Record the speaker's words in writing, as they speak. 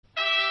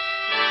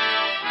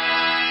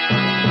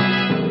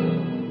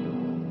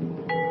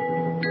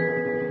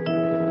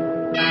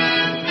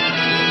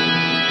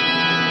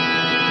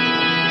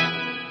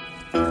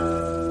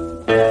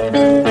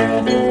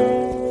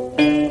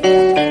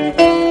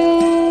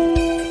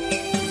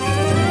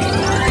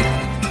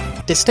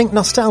Distinct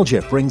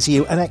Nostalgia brings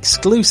you an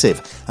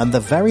exclusive and the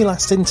very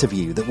last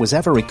interview that was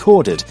ever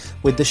recorded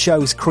with the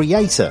show's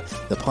creator,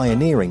 the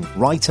pioneering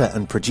writer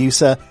and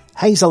producer,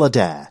 Hazel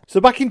Adair.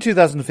 So back in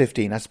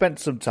 2015, I spent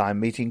some time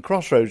meeting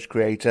Crossroads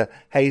creator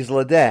Hazel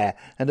Adair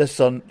and her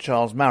son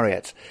Charles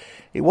Marriott.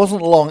 It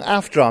wasn't long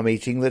after our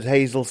meeting that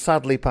Hazel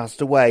sadly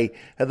passed away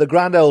at the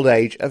grand old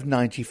age of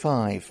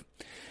 95.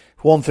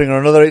 For one thing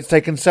or another, it's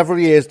taken several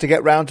years to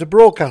get round to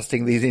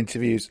broadcasting these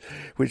interviews,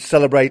 which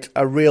celebrate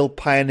a real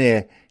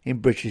pioneer in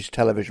British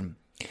television.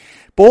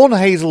 Born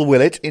Hazel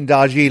Willett in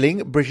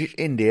Darjeeling, British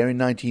India in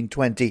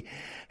 1920,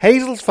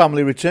 Hazel's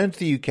family returned to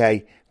the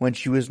UK when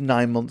she was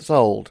 9 months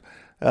old.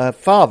 Her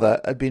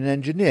father had been an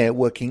engineer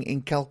working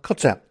in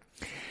Calcutta.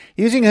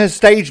 Using her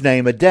stage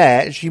name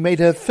Adair, she made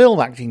her film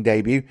acting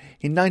debut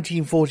in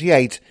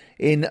 1948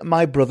 in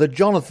My Brother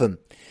Jonathan,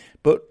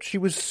 but she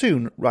was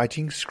soon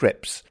writing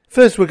scripts.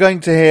 First, we're going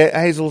to hear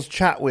Hazel's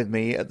chat with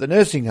me at the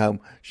nursing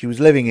home she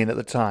was living in at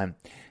the time.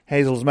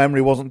 Hazel's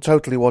memory wasn't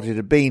totally what it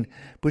had been,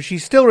 but she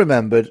still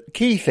remembered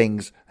key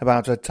things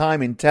about her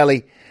time in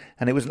telly,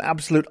 and it was an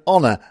absolute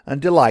honour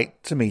and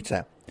delight to meet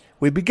her.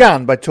 We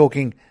began by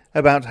talking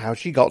about how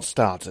she got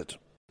started.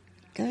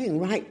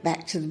 Going right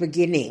back to the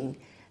beginning,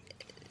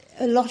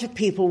 a lot of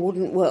people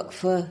wouldn't work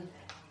for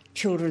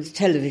children's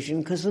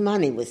television because the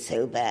money was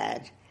so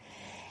bad.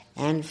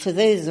 And for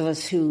those of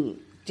us who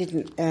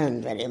didn't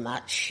earn very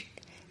much,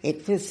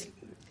 it was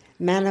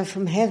manna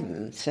from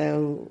heaven.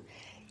 So,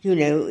 you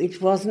know,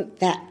 it wasn't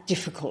that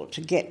difficult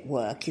to get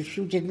work if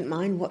you didn't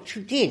mind what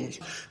you did.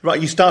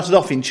 Right, you started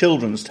off in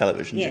children's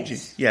television, yes. Did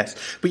you? Yes.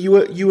 But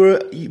you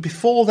were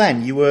before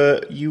then. You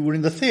were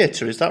in the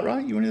theatre. Is that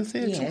right? You were in the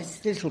theatre.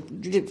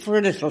 Yes, for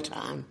a little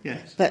time.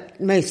 Yes,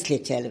 but mostly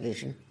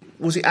television.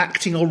 Was it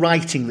acting or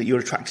writing that you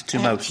were attracted to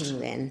most? Acting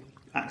then.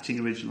 Acting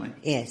originally.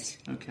 Yes.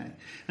 Okay.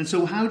 And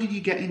so, how did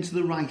you get into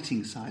the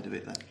writing side of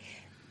it then?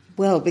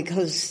 Well,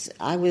 because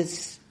I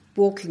was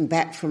walking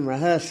back from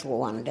rehearsal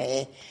one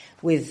day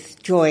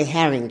with Joy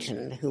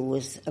Harrington, who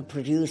was a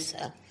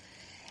producer,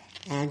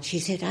 and she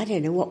said, I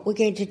don't know what we're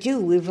going to do.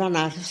 We've run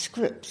out of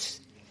scripts.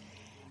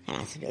 And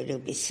I said, oh,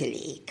 don't be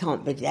silly. It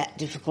can't be that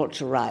difficult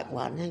to write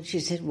one. And she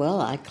said,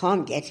 well, I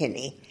can't get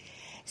any.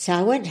 So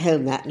I went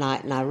home that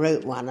night and I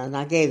wrote one and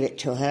I gave it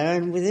to her,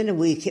 and within a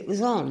week it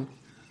was on.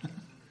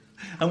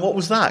 And what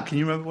was that? Can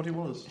you remember what it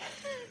was?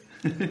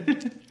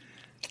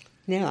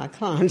 No, I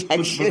can't,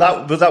 actually.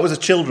 But that was a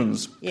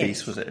children's piece,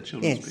 yes. Was it? A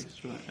children's yes.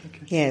 piece, right,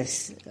 okay.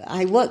 Yes.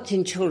 I worked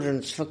in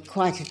children's for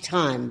quite a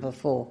time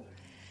before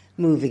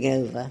moving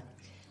over,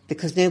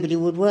 because nobody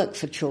would work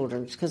for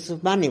children's because the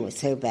money was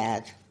so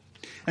bad.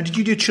 And did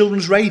you do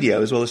children's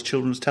radio as well as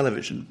children's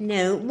television?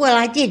 No. Well,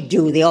 I did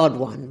do the odd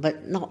one,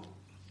 but not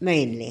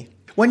mainly.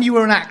 When you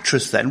were an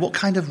actress then, what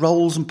kind of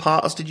roles and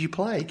parts did you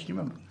play? Can you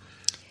remember?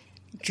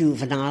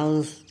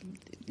 Juveniles,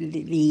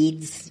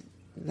 leads,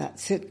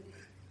 that's it.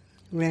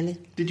 Really?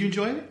 Did you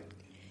enjoy it?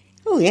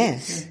 Oh,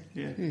 yes.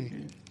 Yeah.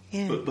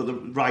 Yeah. But the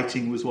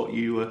writing was what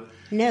you were...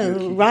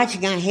 No,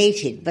 writing I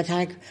hated, but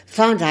I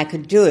found I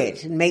could do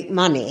it and make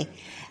money.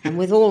 And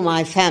with all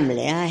my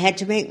family, I had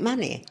to make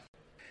money.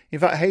 In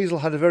fact, Hazel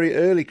had a very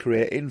early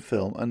career in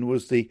film and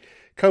was the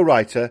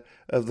co-writer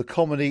of the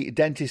comedy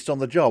Dentist on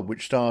the Job,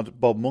 which starred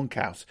Bob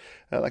Monkhouse.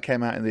 That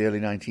came out in the early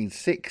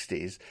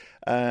 1960s.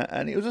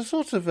 And it was a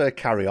sort of a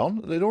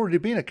carry-on. There'd already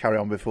been a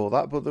carry-on before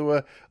that, but there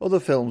were other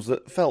films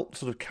that felt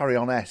sort of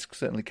carry-on-esque.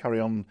 Certainly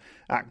carry-on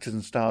actors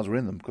and stars were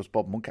in them, because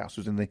Bob Monkhouse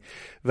was in the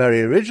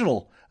very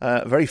original,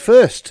 very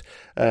first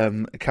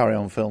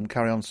carry-on film,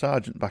 Carry-On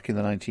Sergeant, back in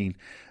the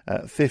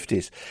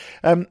 1950s.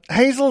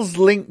 Hazel's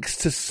links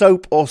to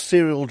soap or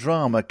serial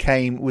drama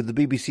came with the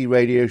BBC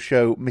radio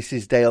show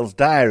Mrs. Dale's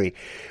Diary,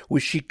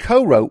 which she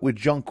co-wrote with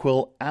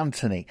Jonquil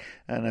Anthony.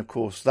 And, of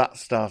course, that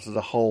started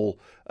a whole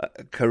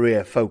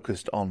career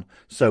focused on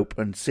soap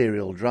and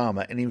serial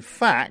drama. And in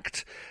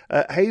fact,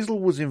 Hazel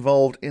was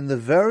involved in the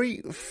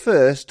very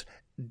first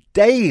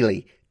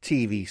daily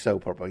TV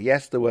soap opera.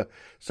 Yes, there were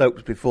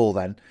soaps before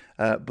then,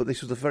 but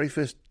this was the very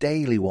first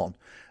daily one,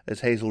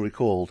 as Hazel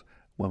recalled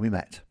when we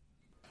met.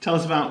 Tell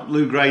us about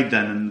Lou Grade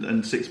then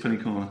and Sixpenny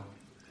Corner.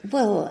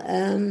 Well,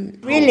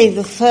 really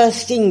the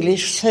first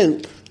English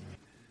soap.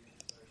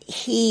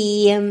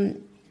 He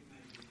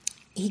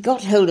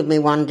got hold of me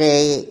one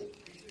day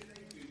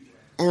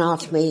and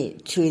asked me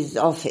to his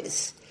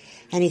office.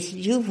 And he said,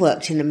 you've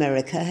worked in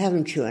America,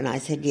 haven't you? And I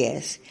said,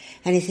 yes.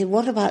 And he said,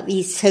 what about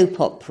these soap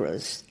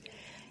operas?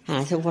 And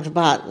I said, what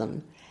about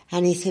them?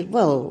 And he said,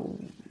 well,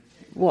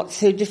 what's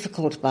so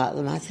difficult about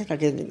them? I said, I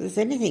don't think there's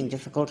anything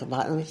difficult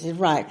about them. He said,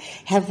 right,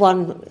 have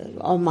one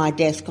on my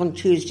desk on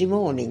Tuesday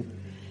morning.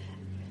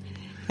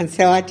 And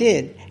so I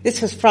did. This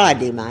was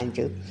Friday, mind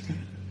you.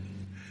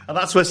 And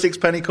that's where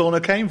Sixpenny Corner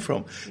came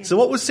from. Yeah. So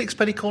what was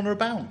Sixpenny Corner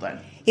about then?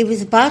 It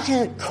was about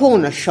a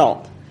corner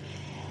shop.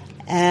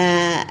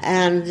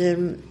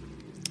 And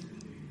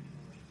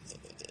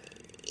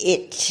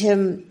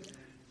it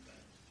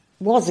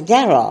was a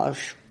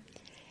garage.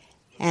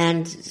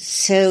 And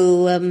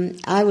so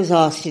I was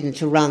asked in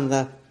to run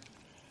the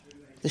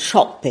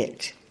shop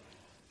bit.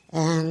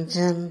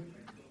 And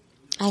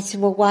I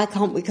said, well, why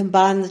can't we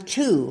combine the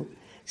two?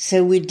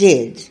 So we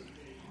did,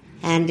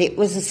 and it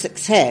was a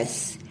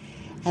success.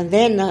 And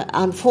then,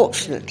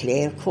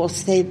 unfortunately, of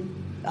course,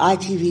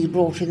 ITV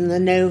brought in the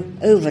no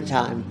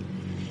overtime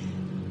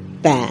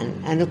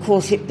ban. And, of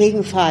course, it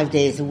being 5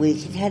 days a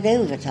week, it had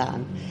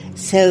overtime.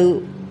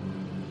 So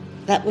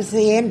that was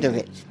the end of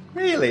it.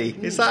 Really?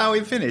 Is that how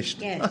it finished?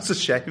 Yes. That's a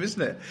shame,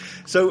 isn't it?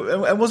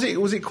 So, and was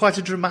it quite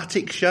a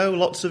dramatic show?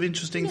 Lots of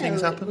interesting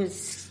things happened? It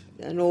was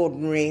an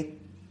ordinary,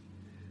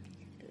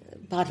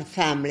 about a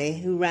family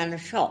who ran a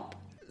shop.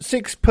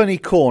 Sixpenny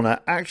Corner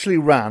actually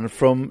ran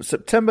from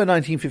September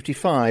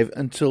 1955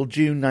 until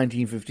June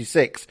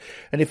 1956,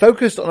 and it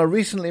focused on a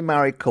recently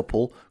married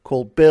couple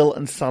called Bill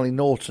and Sally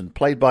Norton,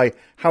 played by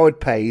Howard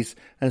Payse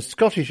and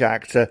Scottish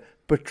actor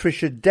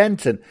Patricia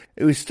Denton,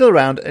 who is still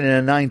around in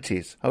her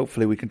 90s.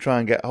 Hopefully we can try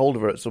and get hold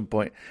of her at some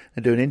point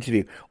and do an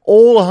interview.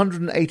 All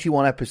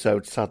 181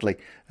 episodes, sadly,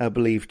 are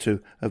believed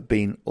to have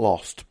been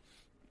lost.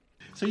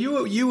 So you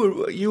were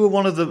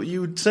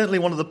certainly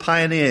one of the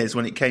pioneers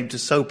when it came to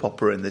soap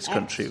opera in this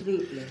country.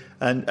 Absolutely.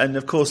 And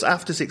of course,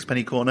 after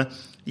Sixpenny Corner,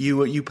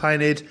 you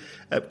pioneered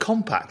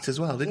Compact as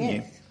well, didn't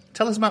you?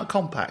 Tell us about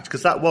Compact,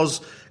 because that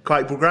was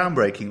quite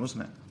groundbreaking,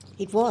 wasn't it?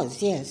 It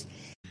was, yes.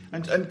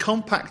 And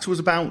Compact was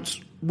about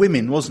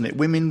women, wasn't it?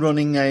 Women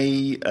running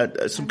a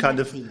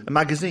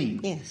magazine.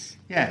 Yes.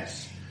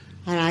 Yes.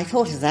 And I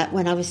thought of that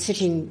when I was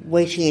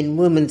waiting in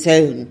Woman's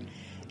Own,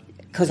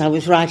 because I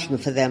was writing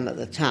for them at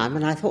the time,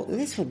 and I thought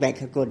this would make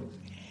a good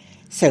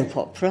soap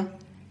opera.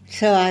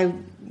 So I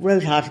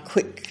wrote out a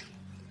quick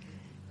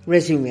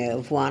resume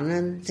of one,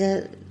 and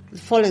the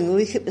following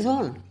week it was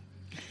on.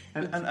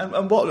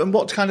 And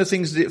what kind of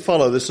things did it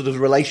follow? The sort of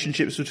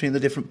relationships between the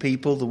different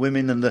people, the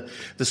women, and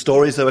the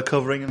stories they were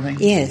covering and things?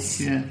 Yes.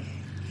 Yeah.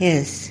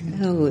 Yes.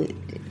 Oh, it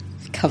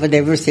covered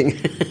everything.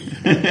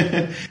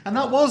 And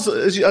that was,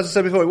 as I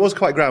said before, it was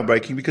quite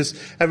groundbreaking, because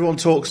everyone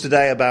talks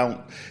today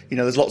about,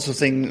 there's lots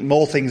of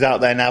more things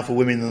out there now for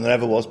women than there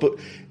ever was. But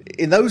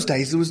in those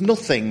days, there was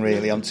nothing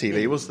really on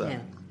TV, was there?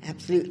 No,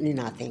 absolutely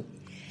nothing.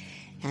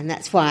 And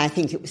that's why I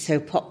think it was so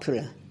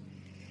popular.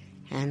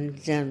 And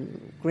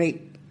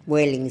great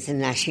wailings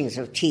and gnashings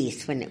of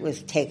teeth when it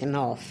was taken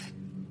off.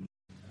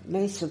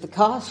 Most of the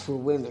cast were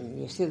women.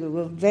 You see, there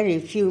were very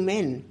few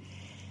men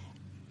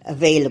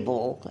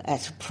available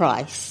at a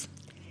price.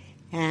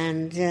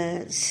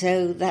 And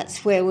so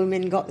that's where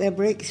women got their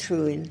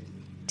breakthrough in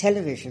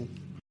television.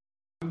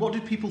 What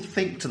did people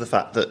think to the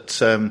fact that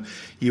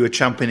you were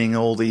championing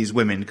all these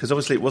women? Because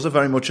obviously it was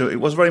very much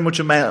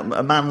a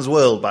man's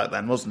world back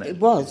then, wasn't it? It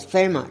was,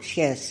 very much,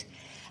 yes.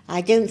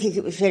 I don't think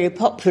it was very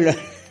popular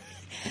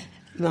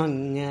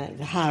among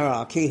the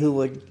hierarchy, who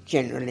were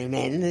generally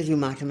men, as you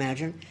might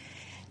imagine.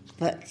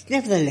 But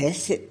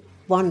nevertheless, it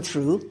won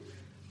through.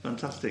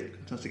 Fantastic.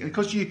 And of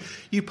course,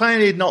 you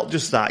pioneered not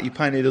just that; you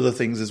pioneered other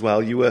things as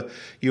well. You were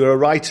a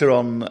writer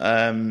on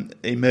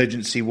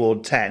Emergency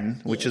Ward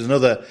 10, which is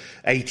another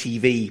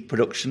ATV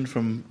production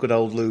from good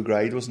old Lou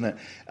Grade, wasn't it?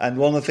 And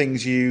one of the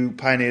things you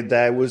pioneered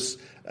there was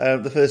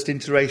the first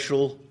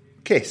interracial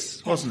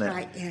kiss, wasn't it? That's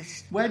right,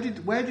 yes. Where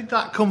did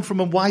that come from,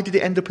 and why did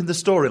it end up in the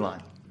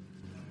storyline?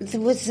 There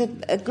was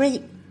a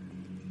great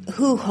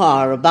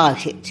hoo-ha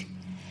about it,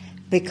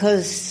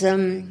 because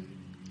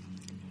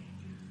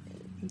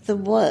there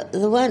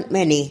weren't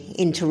many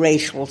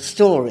interracial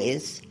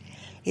stories.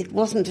 It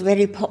wasn't a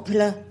very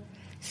popular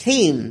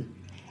theme,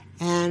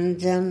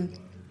 and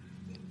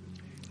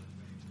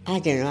I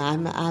don't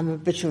know. I'm a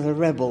bit of a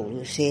rebel,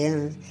 you see,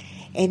 and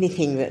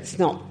anything that's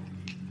not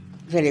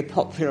very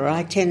popular,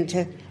 I tend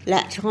to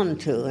latch on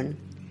to. And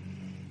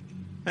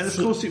of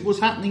course, it was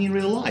happening in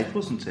real life,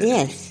 wasn't it?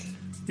 Yes.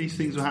 These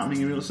things were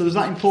happening in real life. So, is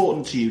that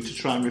important to you to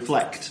try and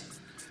reflect?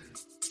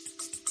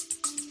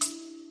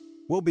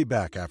 We'll be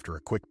back after a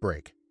quick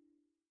break.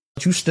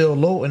 You still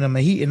loading them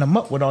and heating them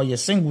up with all your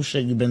single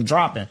shit you've been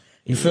dropping.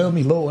 You feel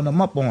me? Loading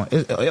them up on.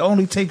 It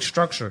only takes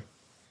structure.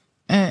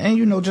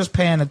 And just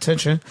paying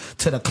attention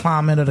to the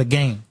climate of the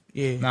game.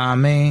 Yeah. Know what I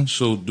mean?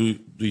 So do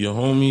your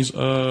homies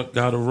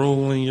got a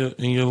role in your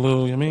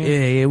little, you mean?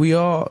 Yeah, we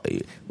all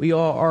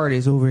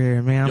artists over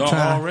here, man. Y'all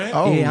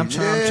already? I'm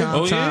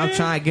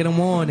trying to get them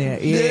on there.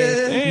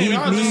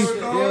 Yeah.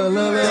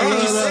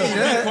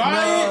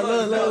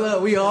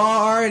 Look, we all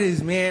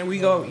artists, man.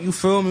 You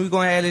feel me? We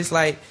gonna have this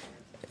like,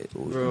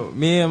 bro,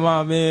 me and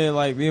my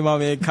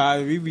man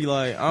Kai, we be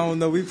like, I don't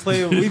know, we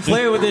play with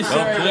this shit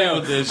right now. I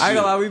ain't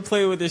gonna lie, we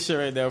play with this shit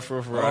right now for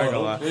I ain't gonna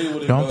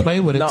lie. Don't play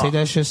with it. Take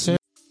that shit serious.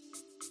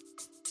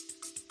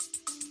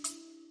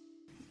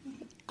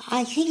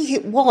 I think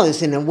it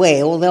was, in a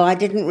way, although I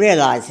didn't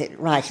realise it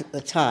right at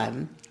the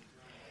time.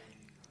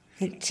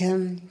 And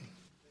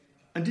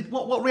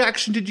what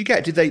reaction did you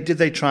get? Did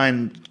they try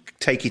and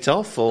take it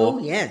off? Or? Oh,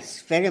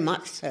 yes, very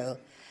much so.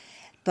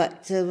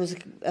 But there was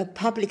a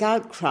public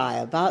outcry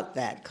about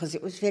that, because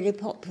it was very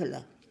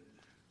popular.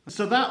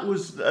 So that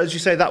was, as you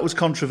say, that was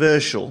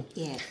controversial.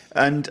 Yes.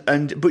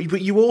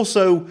 But you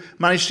also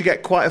managed to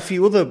get quite a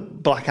few other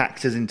black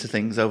actors into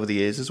things over the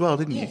years as well,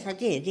 didn't you? Yes, I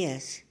did,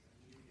 yes.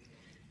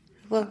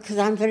 Well, because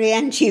I'm very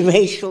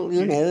anti-racial,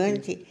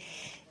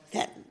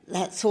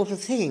 that sort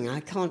of thing. I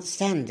can't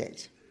stand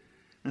it.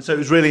 And so it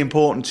was really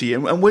important to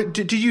you. And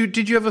did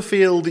you ever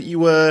feel that you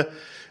were?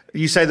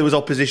 You say there was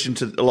opposition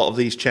to a lot of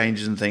these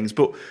changes and things,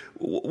 but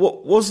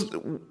what was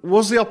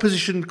the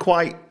opposition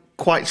quite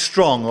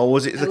strong, or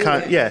was it the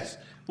kind? Yes.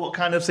 What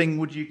kind of thing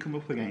would you come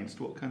up against?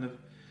 What kind of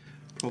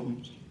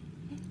problems?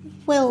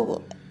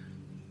 Well,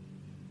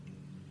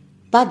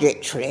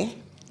 budgetary.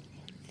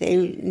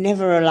 They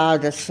never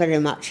allowed us very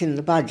much in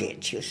the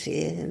budget, you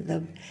see.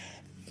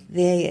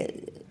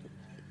 The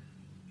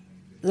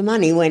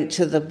money went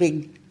to the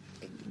big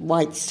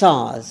white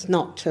stars,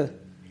 not to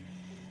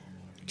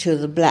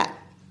the black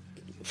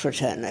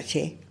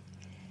fraternity.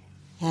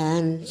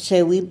 And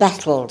so we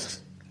battled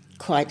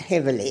quite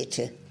heavily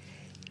to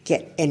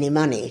get any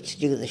money to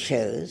do the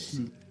shows.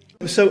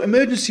 So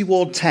Emergency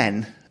Ward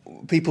 10,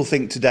 people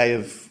think today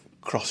of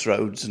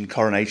Crossroads and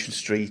Coronation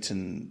Street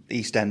and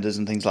EastEnders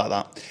and things like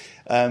that.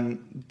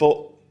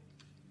 But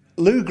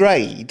Lou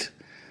Grade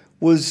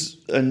was,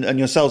 and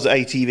yourselves at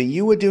ATV,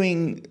 you were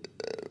doing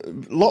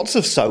lots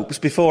of soaps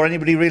before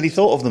anybody really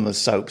thought of them as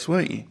soaps,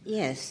 weren't you?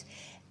 Yes,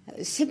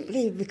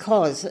 simply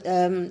because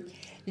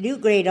Lou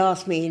Grade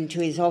asked me into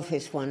his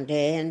office one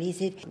day and he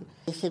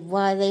said,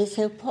 why are they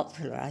so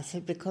popular? I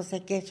said, because they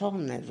get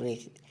on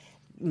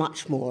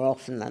much more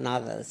often than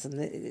others, and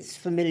it's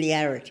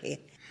familiarity.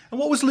 And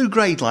what was Lou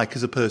Grade like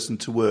as a person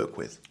to work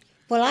with?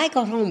 Well, I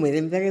got on with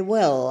him very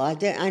well. I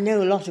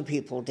know a lot of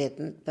people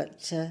didn't,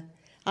 but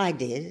I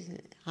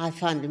did. I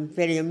found him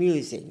very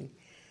amusing.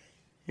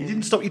 It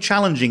didn't stop you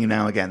challenging him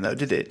now and again, though,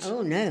 did it?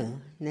 Oh, no.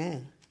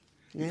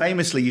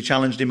 Famously, you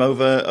challenged him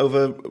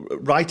over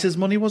writers'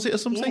 money, was it, or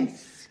something?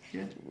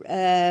 Yes.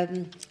 Yeah.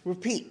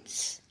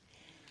 Repeats.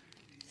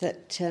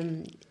 That,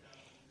 and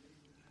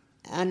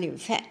in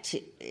fact,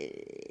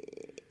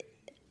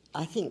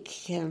 I think...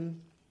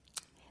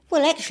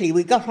 well, actually,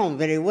 we got on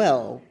very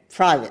well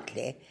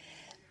privately,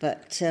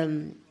 but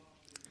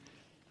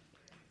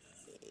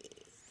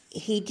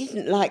he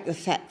didn't like the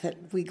fact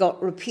that we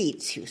got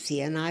repeats, you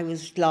see, and I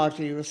was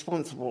largely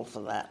responsible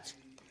for that.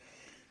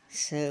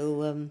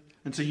 So...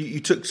 and so you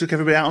took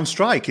everybody out on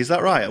strike, is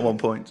that right, at one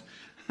point?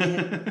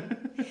 Yeah.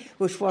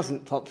 Which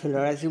wasn't popular,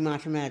 as you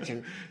might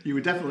imagine. You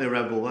were definitely a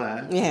rebel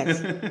there. Yes.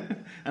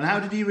 And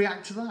how did he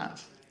react to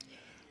that?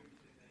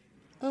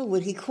 Oh,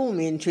 well, he called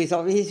me into his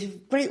office. He's a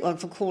great one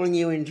for calling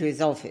you into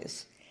his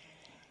office.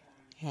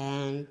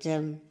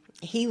 And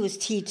he was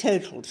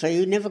teetotal, so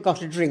you never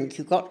got a drink.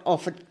 You got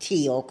offered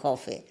tea or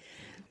coffee.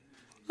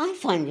 I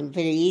find him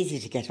very easy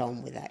to get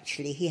on with,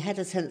 actually. He had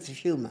a sense of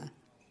humour.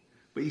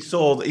 But he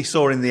saw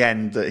in the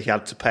end that he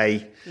had to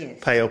pay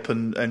up,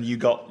 and you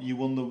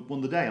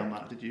won the day on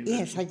that, did you?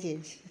 Yes, I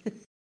did.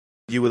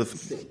 You were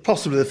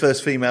possibly the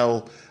first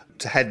female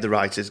to head the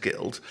Writers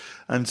Guild,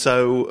 and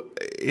so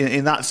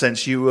in that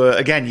sense, you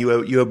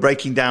were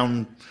breaking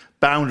down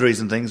boundaries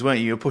and things, weren't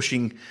you? You were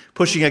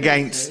pushing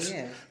against.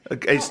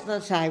 Not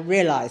that I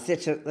realised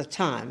it at the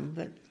time,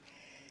 but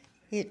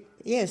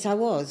yes, I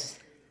was.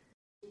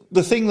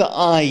 The thing that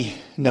I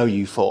know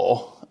you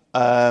for,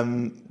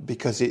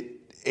 because it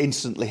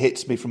instantly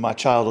hits me from my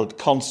childhood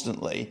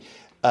constantly,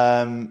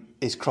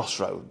 is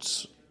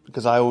Crossroads,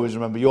 because I always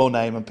remember your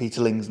name and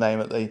Peter Ling's name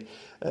at the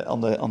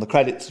on the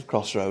credits of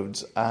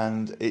Crossroads,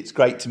 and it's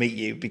great to meet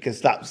you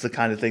because that's the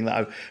kind of thing that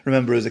I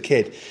remember as a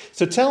kid.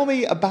 So tell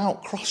me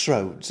about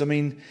Crossroads. I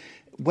mean,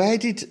 where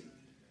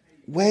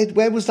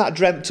was that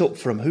dreamt up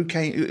from? Who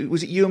came?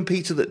 Was it you and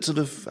Peter that sort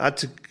of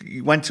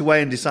went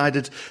away and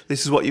decided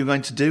this is what you were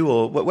going to do,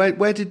 or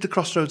where did the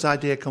Crossroads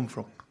idea come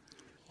from?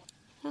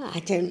 I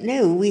don't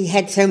know. We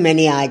had so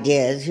many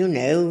ideas,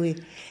 we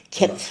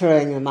kept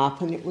throwing them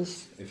up, and it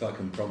was... If I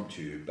can prompt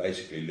you,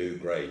 basically Lou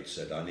Grade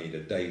said, I need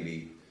a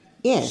daily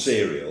Yes.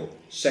 serial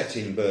set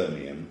in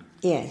Birmingham.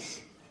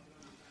 Yes.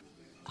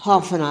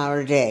 Half an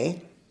hour a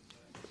day,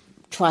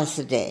 twice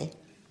a day.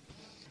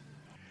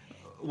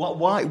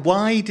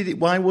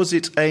 Why was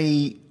it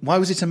a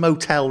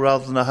motel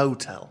rather than a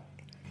hotel?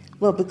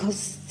 Well,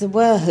 because there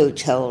were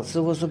hotels.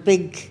 There was a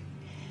big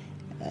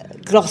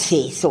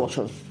glossy sort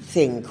of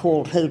thing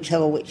called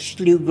Hotel, which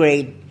Lou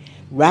Grade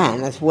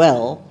ran as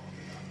well.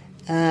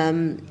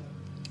 And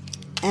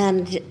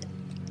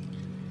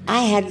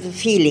I had the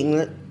feeling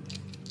that,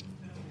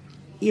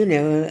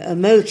 a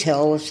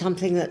motel was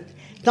something that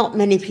not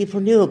many people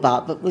knew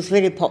about, but was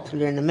very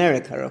popular in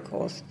America, of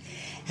course.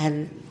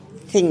 And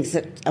things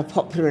that are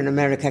popular in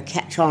America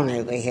catch on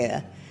over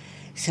here.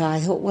 So I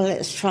thought, well,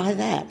 let's try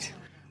that.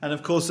 And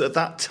of course, at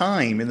that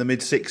time, in the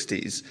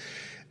mid-60s,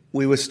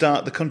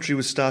 the country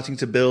was starting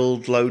to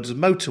build loads of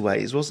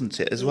motorways, wasn't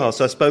it, as well?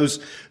 So I suppose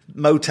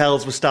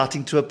motels were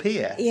starting to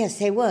appear. Yes,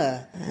 they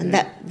were, and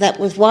that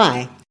was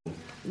why.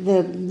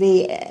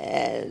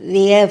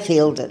 The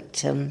airfield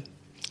at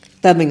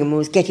Birmingham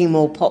was getting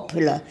more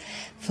popular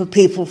for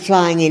people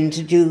flying in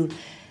to do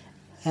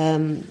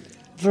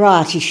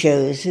variety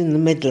shows in the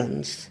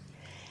Midlands,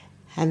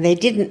 and they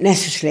didn't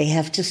necessarily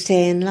have to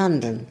stay in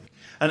London.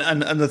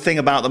 And the thing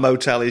about the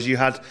motel is you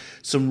had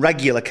some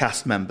regular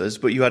cast members,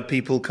 but you had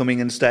people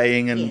coming and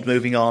staying and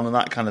moving on and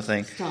that kind of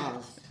thing.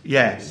 Stars.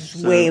 Yes.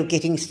 It's a way of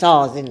getting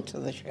stars into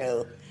the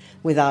show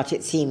without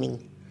it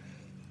seeming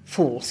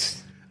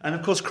false. And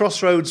of course,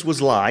 Crossroads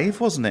was live,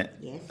 wasn't it?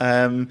 Yes.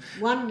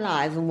 One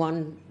live and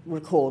one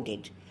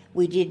recorded.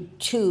 We did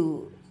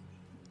 2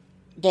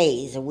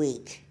 days a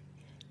week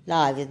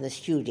live in the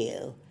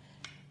studio,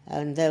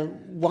 and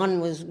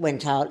one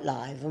went out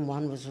live and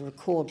one was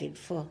recorded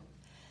for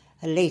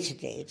a later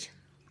date.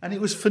 And it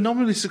was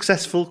phenomenally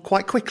successful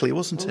quite quickly,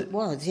 wasn't it? It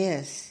was,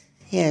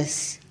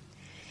 yes.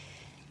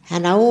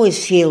 And I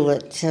always feel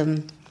that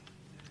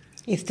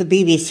if the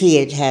BBC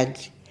had had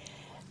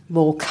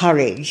more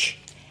courage,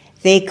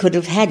 they could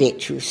have had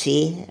it, you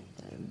see,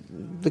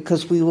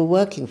 because we were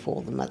working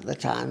for them at the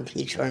time,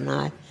 Peter and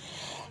I.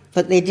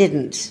 But they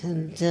didn't,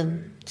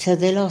 and so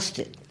they lost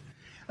it.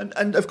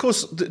 And of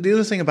course, the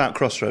other thing about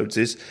Crossroads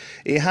is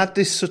it had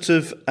this sort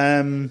of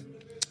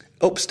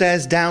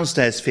upstairs,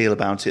 downstairs feel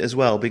about it as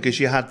well, because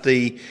you had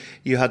the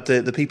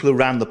people who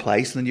ran the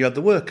place, and then you had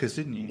the workers,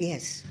 didn't you?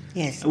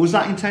 Yes. Was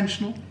that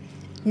intentional?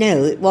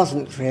 No, it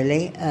wasn't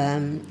really,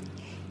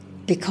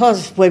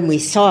 because when we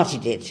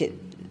started it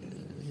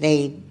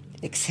they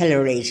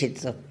accelerated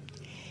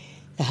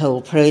the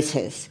whole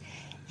process,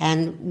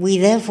 and we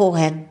therefore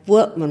had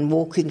workmen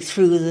walking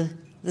through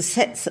the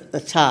sets at the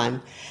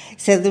time.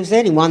 So there was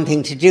only one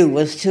thing to do,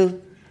 was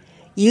to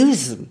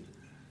use them.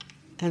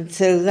 And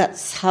so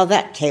that's how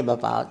that came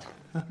about.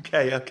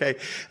 Okay.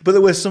 But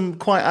there were some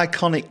quite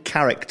iconic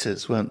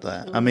characters, weren't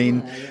there? I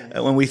mean,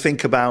 when we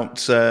think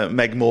about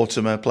Meg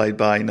Mortimer, played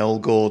by Noel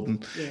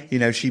Gordon,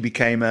 yes. She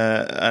became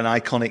an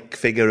iconic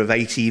figure of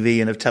ATV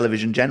and of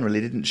television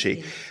generally, didn't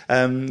she?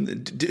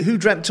 Yes. Who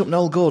dreamt up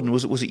Noel Gordon?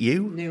 Was it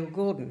you? Noel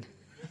Gordon.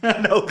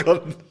 Noel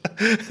Gordon.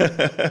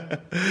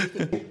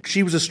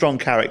 She was a strong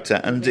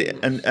character, and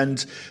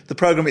the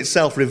programme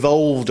itself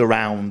revolved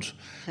around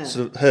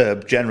sort of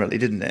Herb generally,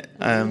 didn't it?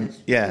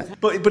 Yeah,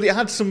 but it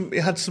had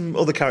some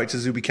other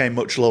characters who became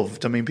much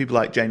loved. I mean, people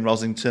like Jane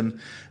Rosington,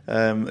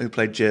 who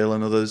played Jill,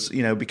 and others.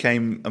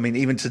 Became. I mean,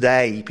 even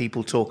today,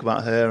 people talk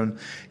about her, and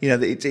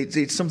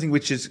it's something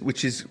which has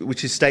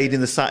stayed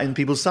in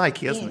people's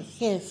psyche, hasn't it?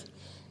 Yes,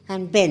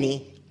 and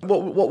Benny.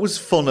 What was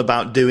fun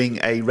about doing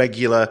a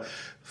regular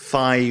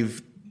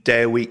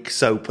 5-day-a-week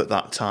soap at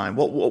that time?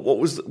 What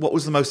was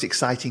the most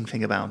exciting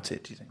thing about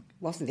it, do you think?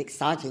 It wasn't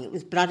exciting, it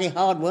was bloody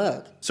hard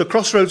work. So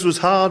Crossroads was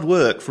hard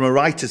work from a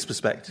writer's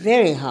perspective?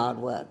 Very hard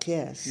work,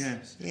 yes.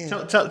 Yes.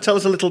 Tell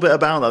us a little bit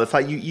about that, the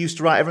fact you used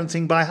to write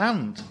everything by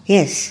hand.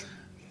 Yes.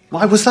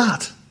 Why was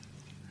that?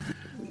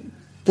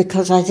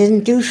 Because I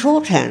didn't do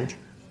shorthand.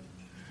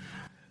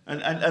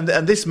 And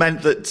this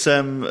meant that,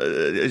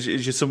 as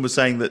your son was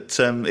saying, that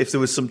if there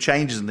was some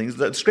changes and things,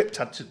 that the script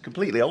had to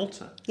completely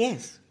alter.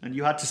 Yes. And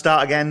you had to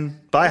start again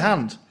by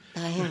hand.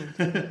 By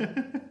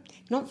hand.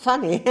 Not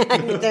funny, I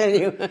can tell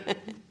you.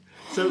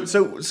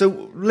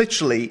 So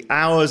literally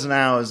hours and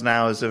hours and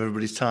hours of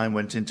everybody's time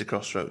went into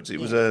Crossroads. It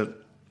was it a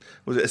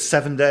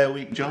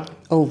 7-day-a-week job?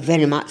 Oh,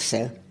 very much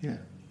so. Yeah.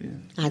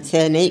 I'd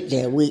say an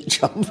 8-day-a-week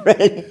job,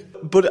 really.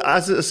 But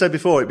as I said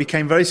before, it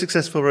became very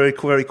successful very,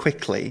 very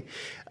quickly,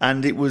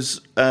 and it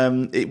was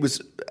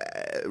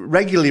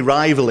regularly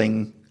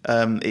rivaling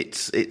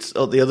it's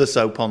the other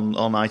soap on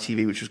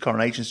ITV, which was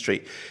Coronation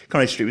Street.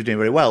 Coronation Street was doing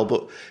very well,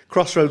 but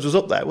Crossroads was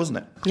up there, wasn't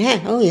it?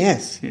 Yeah. Oh,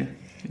 yes. Yeah.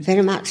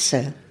 Very much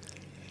so.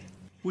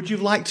 Would you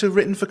have liked to have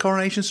written for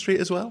Coronation Street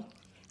as well?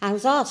 I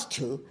was asked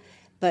to,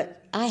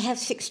 but I have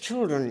 6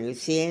 children, you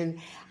see, and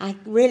I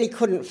really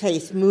couldn't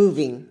face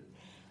moving.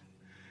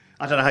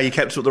 I don't know how you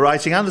kept up the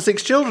writing and the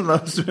 6 children.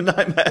 That was a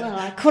nightmare. Well,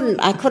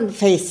 I couldn't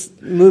face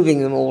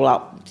moving them all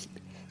up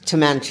to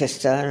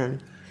Manchester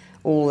and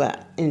all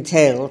that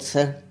entailed,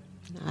 so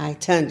I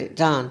turned it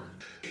down.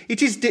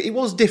 It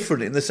was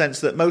different in the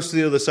sense that most of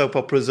the other soap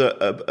operas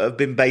have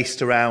been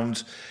based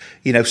around,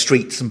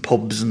 streets and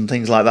pubs and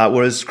things like that,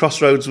 whereas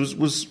Crossroads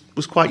was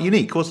quite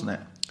unique, wasn't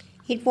it?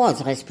 It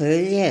was, I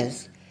suppose,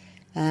 yes.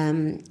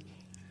 The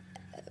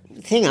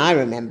thing I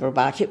remember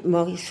about it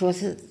most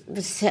was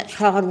such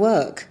hard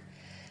work,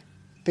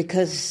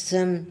 because,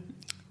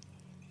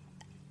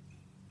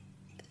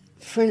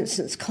 for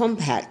instance,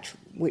 Compact,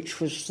 which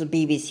was the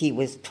BBC,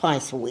 was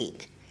twice a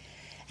week,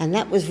 and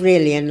that was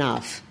really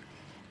enough.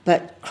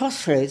 But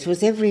Crossroads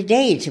was every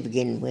day to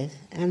begin with,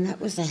 and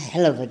that was a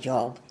hell of a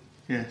job.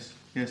 Yes.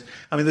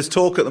 I mean, there's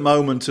talk at the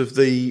moment of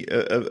the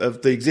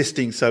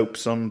existing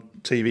soaps on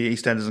TV,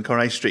 EastEnders and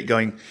Coronation Street,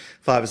 going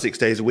 5 or 6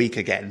 days a week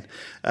again,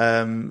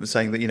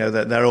 saying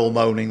that they're all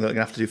moaning that they're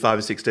going to have to do 5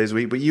 or 6 days a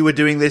week. But you were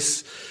doing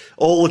this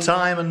all the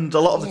time, and a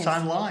lot of the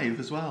time live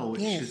as well,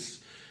 which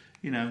is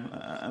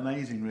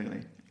amazing,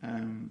 really.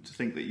 To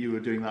think that you were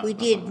doing that. We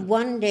did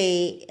one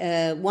day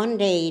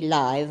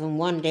live and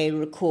one day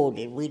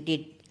recorded. We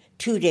did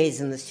 2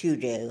 days in the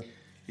studio.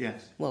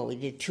 Yes. Well, we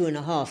did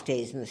 2.5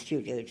 days in the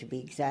studio, to be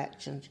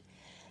exact, and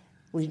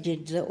we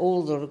did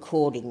all the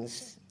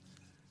recordings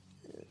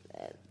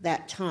at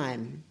that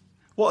time.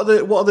 What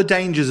are the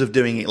dangers of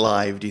doing it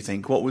live? Do you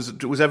think?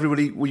 Was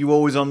everybody? Were you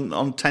always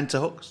on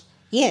tenterhooks?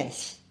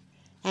 Yes.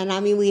 And I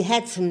mean, we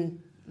had some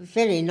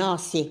very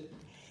nasty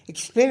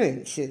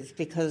experiences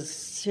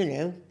because,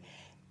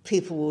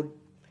 people would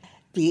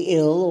be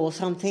ill or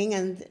something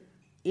and,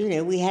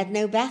 we had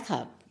no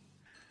backup.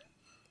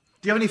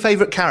 Do you have any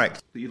favourite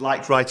character that you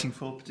liked writing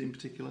for in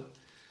particular?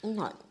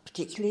 Not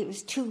particularly. It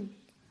was too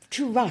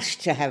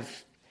rushed to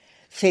have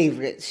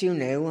favourites,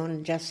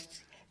 and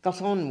just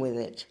got on with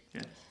it.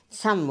 Yeah.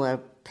 Some were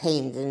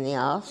pains in the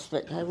arse,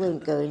 but I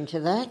won't go into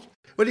that.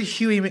 Where did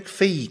Hughie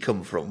McPhee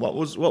come from? What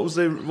was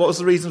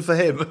the reason for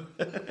him?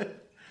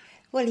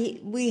 Well,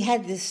 we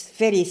had this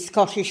very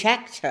Scottish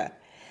actor.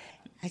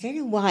 I don't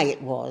know why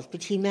it was,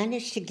 but he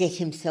managed to get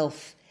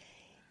himself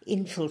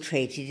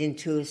infiltrated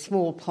into a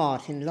small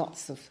part in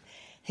lots of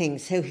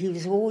things, so he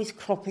was always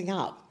cropping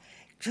up.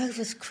 Drove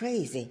us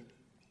crazy.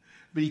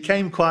 But he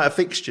became quite a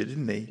fixture,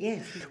 didn't he?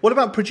 Yes. What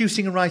about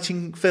producing and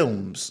writing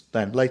films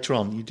then, later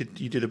on? You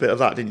did a bit of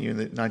that, didn't you, in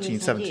the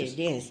 1970s? Yes, I did,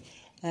 yes.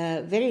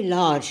 Very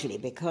largely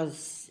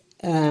because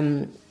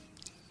to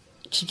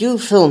do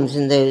films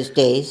in those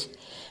days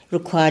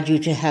required you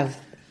to have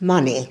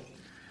money.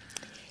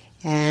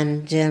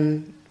 And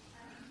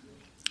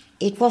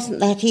it wasn't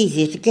that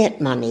easy to get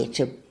money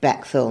to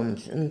back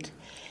films. And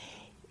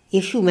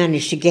if you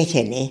managed to get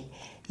any,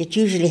 it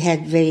usually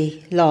had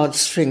very large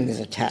strings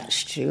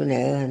attached,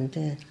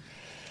 and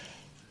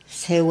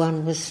so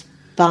one was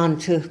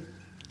bound to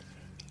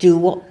do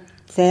what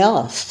they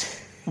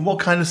asked. And what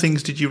kind of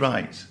things did you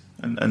write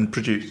and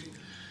produce?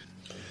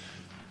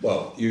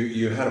 Well,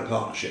 you had a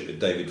partnership with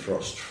David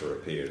Frost for a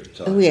period of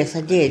time. Oh, yes,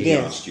 I did, He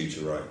yes. asked you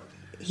to write.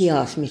 He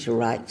asked me to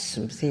write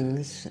some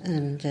things,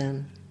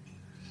 and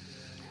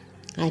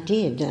I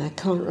did. I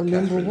can't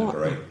remember Catherine what. the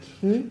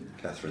Great.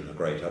 Catherine the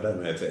Great. I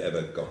don't know if it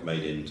ever got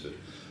made into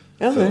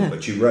Oh, film, yeah.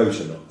 but you wrote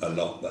a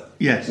lot that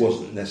Yes.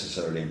 wasn't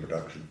necessarily in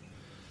production.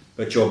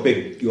 But your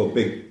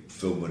big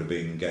film would have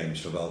been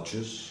Games for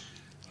Vultures.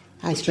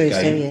 I suppose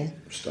so, yeah.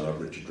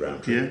 Starred Richard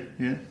Roundtree.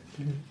 Yeah.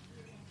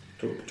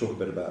 Talk a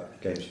bit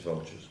about Games for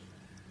Vultures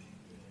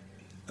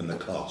and the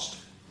cast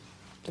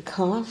The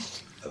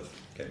cast, of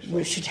Games for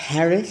Richard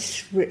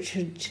Harris,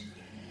 Richard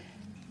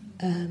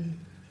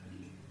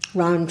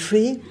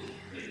Roundtree,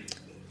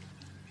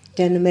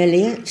 Denham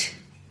Elliott,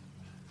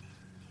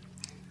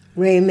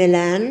 Ray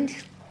Milland,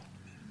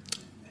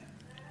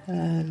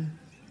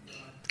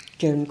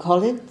 Joan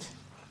Collins.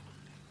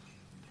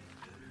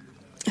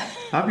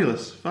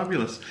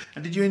 Fabulous.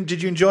 And did you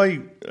enjoy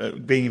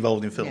being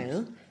involved in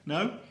films?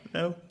 No.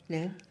 No?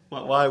 No.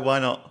 Why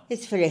not?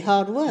 It's very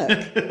hard work.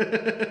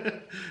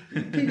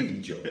 Did you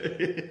enjoy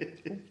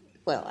it?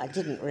 Well, I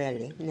didn't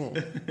really, no.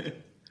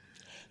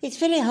 It's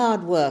very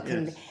hard work, Yes.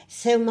 and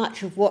so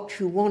much of what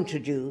you want to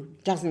do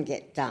doesn't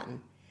get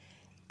done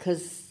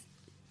because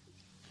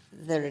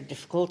there are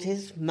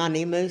difficulties,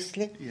 money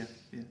mostly. Yeah.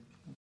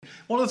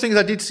 One of the things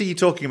I did see you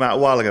talking about a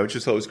while ago, which I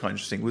thought was quite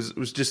interesting, was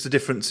just the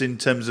difference in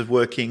terms of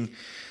working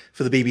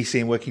for the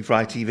BBC and working for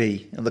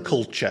ITV and the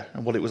culture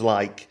and what it was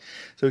like.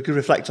 So we could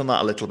reflect on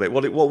that a little bit.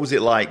 What was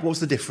it like? What was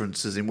the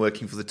differences in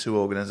working for the two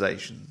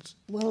organisations?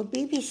 Well,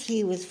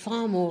 BBC was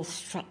far more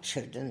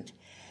structured,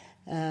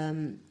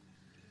 and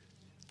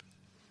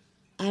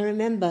I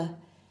remember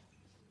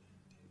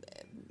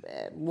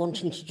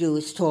wanting to do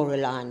a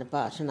storyline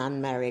about an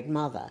unmarried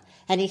mother,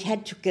 and it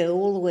had to go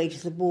all the way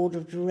to the board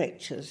of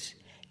directors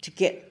to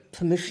get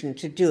permission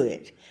to do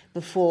it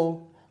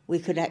before we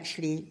could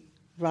actually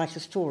write a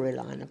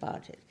storyline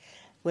about it.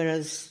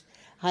 Whereas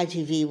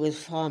ITV was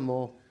far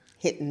more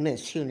hit and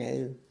miss,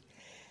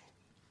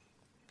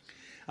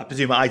 I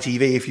presume at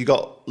ITV, if you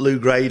got Lou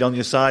Grade on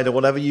your side or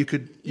whatever, you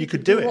could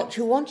do it. What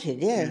you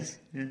wanted, yes.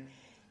 Yeah.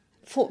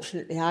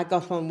 Fortunately, I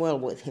got on well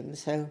with him,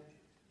 so...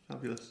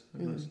 Fabulous.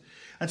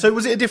 And so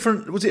was it a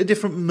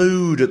different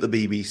mood at the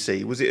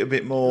BBC? Was it a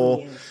bit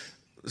more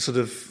sort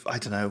of, I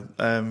don't know,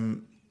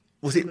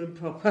 was it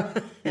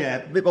proper?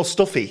 a bit more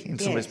stuffy in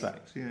some Yes.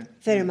 respects? Yeah.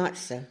 Very much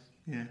so.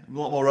 Yeah. A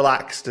lot more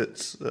relaxed at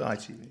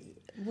ITV.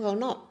 Well,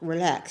 not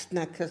relaxed,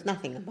 no, because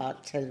nothing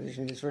about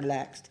television is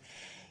relaxed.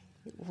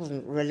 It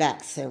wasn't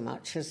relaxed so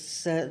much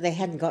as they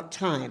hadn't got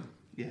time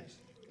Yes.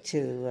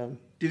 to...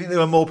 Do you think they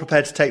were more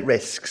prepared to take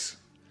risks?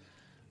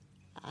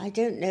 I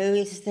don't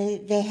know,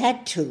 they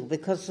had to,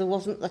 because there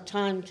wasn't the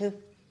time to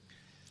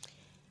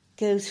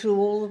go through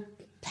all the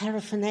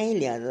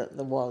paraphernalia that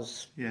there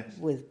was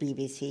with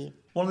BBC.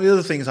 One of the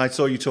other things I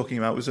saw you talking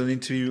about was an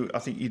interview I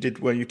think you did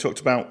where you talked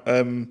about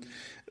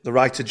the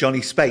writer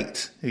Johnny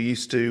Spate, who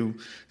used to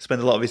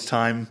spend a lot of his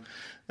time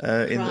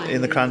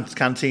in the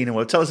canteen.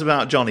 And tell us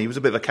about Johnny. He was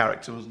a bit of a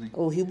character, wasn't he?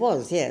 Oh, he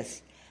was,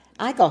 yes.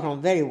 I got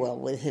on very well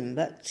with him,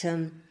 but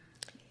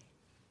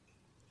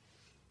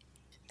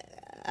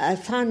I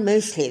found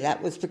mostly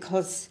that was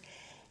because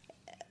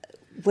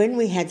when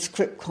we had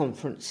script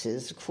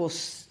conferences, of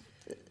course,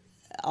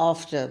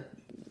 after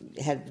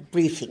we had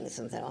briefings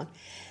and so on,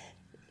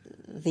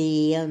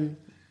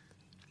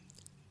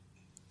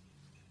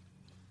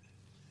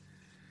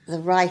 the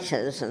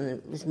writers, and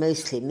it was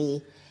mostly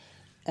me,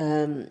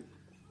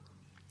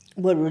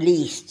 were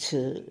released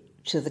to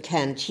the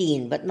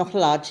canteen, but not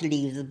allowed to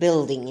leave the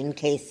building in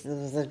case there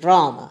was a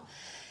drama.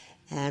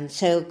 And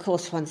so, of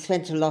course, one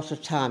spent a lot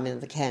of time in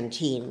the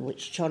canteen,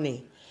 which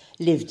Johnny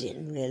lived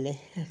in, really.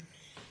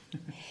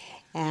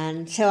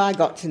 And so I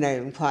got to know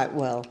him quite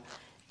well.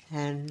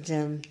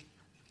 And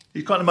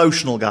he's quite an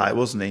emotional guy,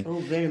 wasn't he? oh,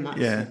 very much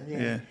Yeah, so,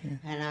 yeah.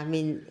 And I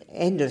mean,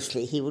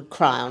 endlessly, he would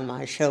cry on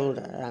my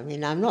shoulder. I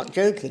mean, I'm not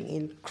joking,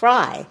 he'd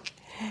cry,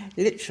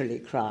 literally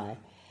cry.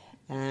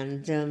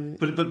 And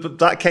But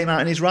that came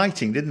out in his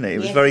writing, didn't it? It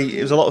was Yes, very. it did.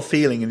 It was a lot of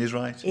feeling in his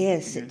writing.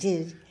 yes, it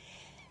did.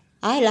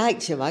 I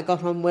liked him, I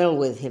got on well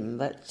with him,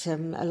 but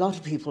a lot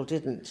of people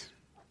didn't.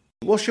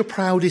 What's your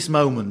proudest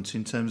moment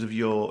in terms of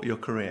your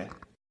career?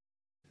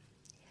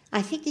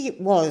 I think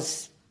it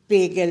was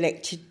being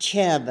elected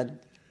chairman,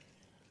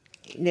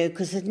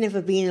 because there'd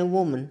never been a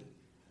woman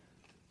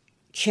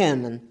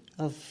chairman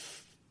of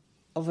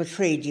a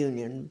trade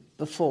union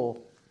before.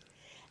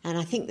 And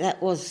I think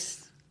that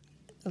was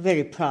a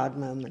very proud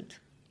moment.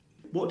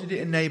 What did it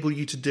enable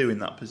you to do in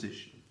that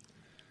position?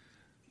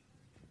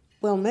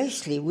 Well,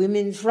 mostly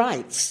women's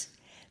rights,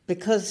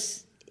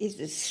 because it's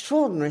an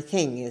extraordinary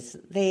thing is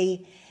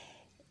they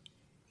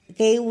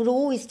would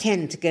always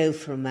tend to go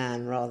for a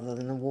man rather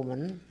than a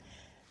woman.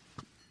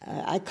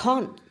 I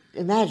can't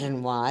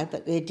imagine why,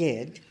 but they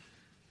did.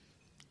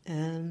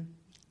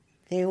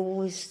 They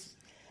always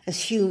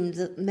assumed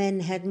that men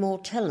had more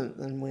talent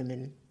than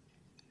women.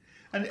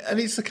 And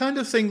it's the kind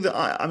of thing that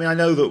I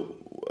know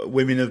that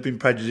women have been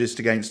prejudiced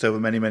against over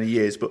many, many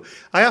years, but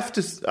I have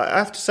to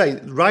say,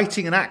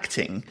 writing and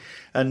acting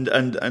and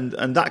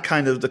that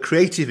kind of the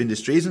creative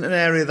industry isn't an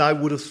area that I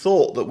would have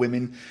thought that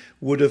women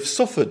would have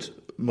suffered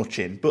much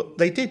in, but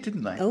they did,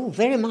 didn't they? Oh,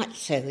 very much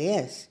so,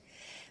 yes.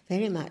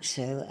 Very much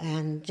so.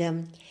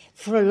 And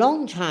for a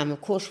long time,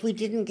 of course, we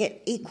didn't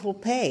get equal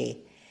pay.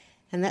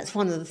 And that's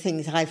one of the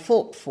things I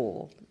fought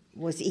for,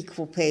 was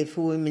equal pay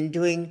for women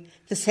doing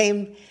the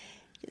same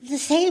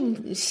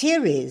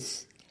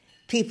series.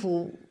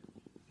 People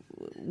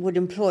would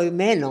employ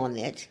men on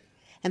it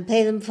and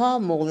pay them far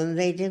more than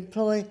they'd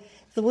employ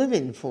the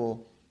women for.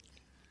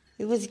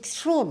 It was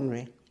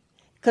extraordinary,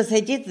 because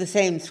they did the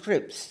same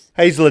scripts.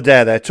 Hazel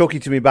Adair there, talking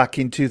to me back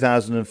in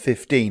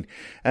 2015.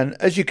 And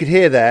as you could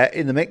hear there,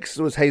 in the mix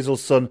was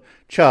Hazel's son,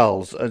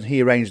 Charles, and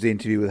he arranged the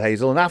interview with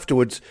Hazel. And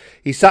afterwards,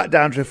 he sat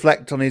down to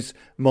reflect on his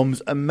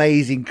mum's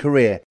amazing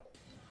career.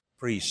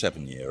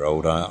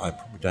 Pre-7-year-old, I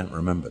probably don't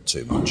remember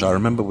too much. I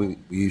remember we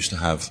used to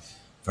have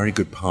very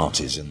good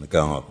parties in the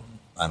garden.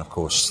 And, of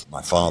course,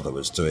 my father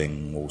was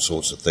doing all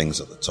sorts of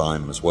things at the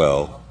time as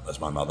well as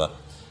my mother.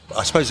 But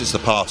I suppose it's the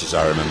parties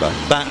I remember.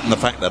 That and the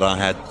fact that I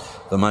had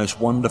the most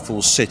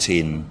wonderful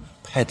sit-in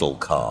pedal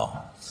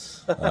car.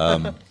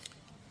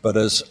 But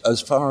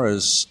as far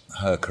as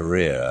her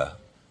career,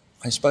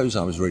 I suppose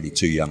I was really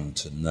too young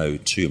to know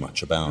too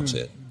much about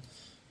it.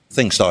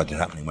 Things started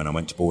happening when I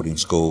went to boarding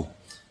school,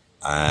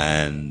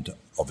 and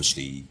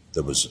obviously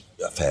there was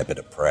a fair bit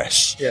of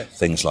press,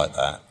 things like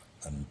that.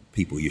 And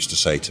people used to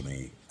say to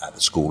me at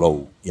the school,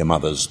 oh, your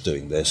mother's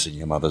doing this and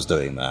your mother's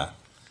doing that.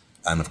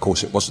 And, of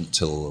course, it wasn't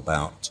till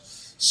about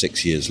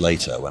 6 years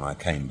later when I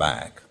came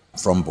back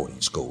from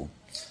boarding school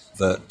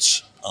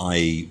that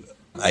I,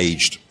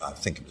 aged, I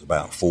think it was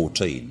about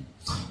 14,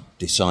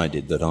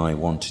 decided that I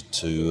wanted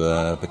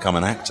to become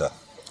an actor,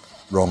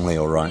 wrongly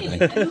or rightly.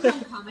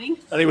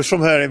 And it was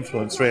from her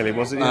influence, really,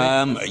 wasn't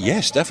it?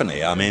 Yes,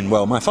 definitely. I mean,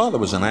 well, my father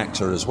was an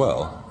actor as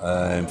well.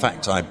 In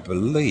fact, I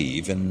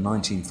believe in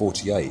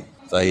 1948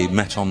 they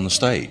met on the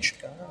stage.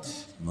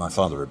 My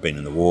father had been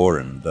in the war,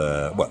 and,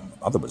 my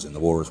mother was in the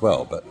war as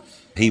well, but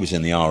he was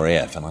in the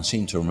RAF, and I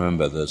seem to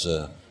remember there's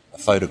a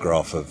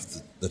photograph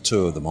of the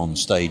two of them on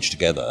stage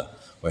together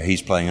where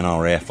he's playing an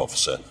RAF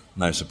officer.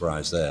 No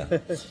surprise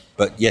there.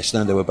 But yes,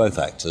 no, they were both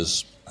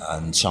actors,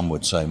 and some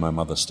would say my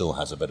mother still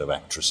has a bit of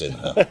actress in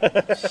her.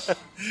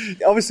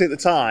 Obviously, at the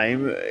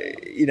time,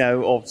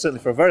 or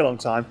certainly for a very long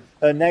time,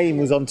 her name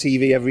was on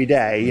TV every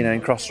day,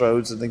 in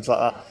Crossroads and things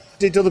like that.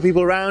 Did other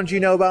people around you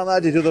know about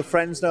that? Did other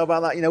friends know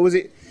about that?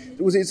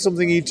 Was it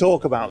something you'd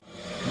talk about?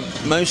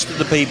 Most of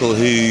the people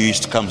who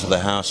used to come to the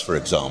house, for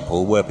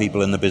example, were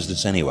people in the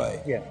business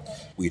anyway. Yeah.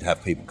 We'd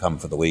have people come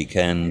for the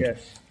weekend, Yes.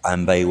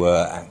 and they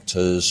were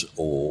actors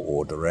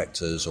or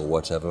directors or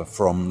whatever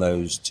from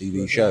those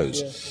TV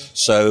shows. Yes.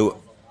 So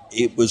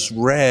it was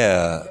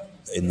rare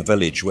in the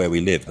village where we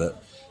lived that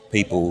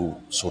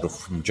people sort of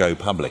from Joe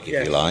Public,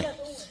 if you like,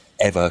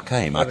 ever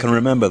came. I can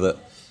remember that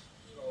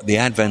the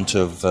advent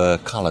of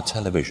colour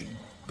television,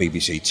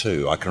 BBC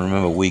Two, I can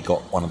remember we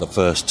got one of the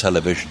first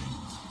television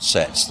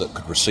sets that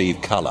could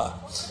receive colour,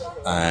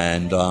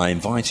 and I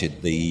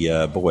invited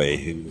the boy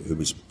who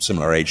was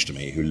similar age to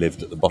me, who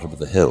lived at the bottom of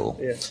the hill.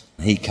 Yes.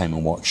 He came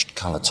and watched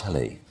colour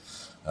telly.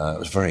 It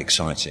was very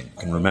exciting.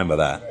 I can remember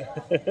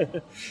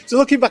that. So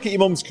looking back at your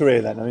mum's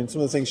career then,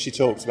 some of the things she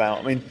talked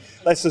about,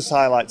 let's just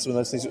highlight some of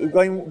those things.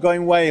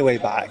 Going way, way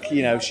back,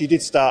 she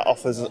did start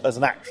off as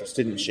an actress,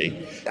 didn't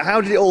she?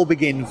 How did it all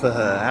begin for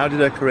her? How did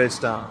her career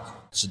start?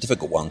 It's a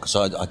difficult one because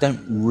I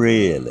don't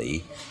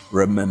really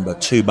remember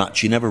too much.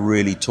 She never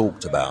really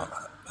talked about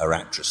her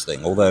actress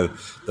thing, although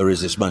there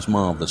is this most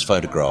marvellous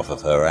photograph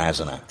of her as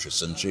an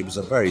actress, and she was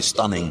a very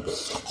stunning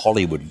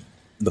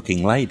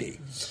Hollywood-looking lady.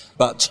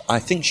 But I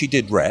think she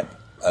did rep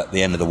at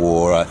the end of the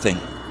war. I think,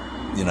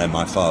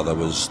 my father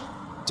was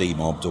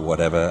demobbed or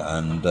whatever,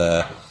 and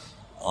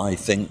I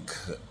think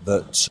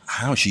that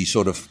how she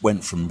sort of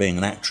went from being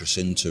an actress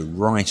into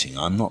writing,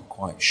 I'm not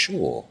quite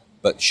sure.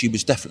 But she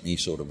was definitely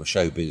sort of a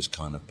showbiz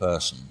kind of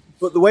person.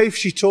 But the way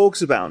she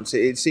talks about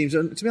it seems,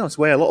 to be honest,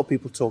 the way a lot of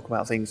people talk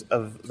about things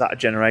of that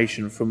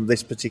generation from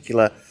this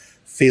particular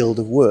field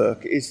of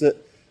work is that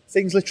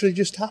things literally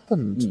just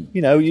happened.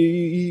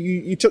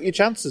 You took your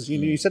chances.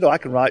 You said, I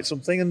can write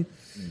something, and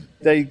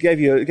they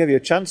gave you a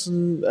chance,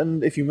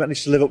 and if you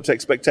managed to live up to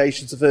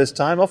expectations the first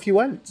time, off you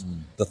went.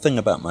 The thing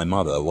about my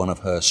mother, one of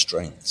her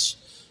strengths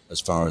as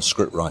far as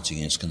script writing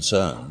is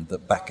concerned,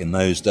 that back in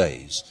those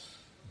days,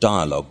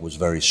 dialogue was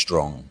very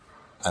strong.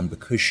 And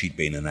because she'd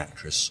been an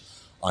actress,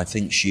 I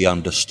think she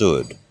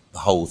understood the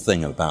whole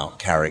thing about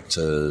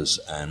characters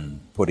and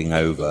putting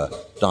over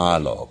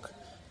dialogue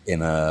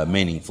in a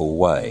meaningful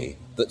way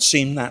that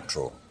seemed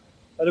natural.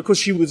 And of course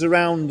she was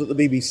around at the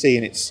BBC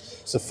in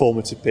its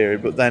formative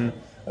period, but then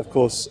of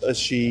course as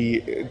she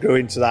grew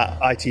into that,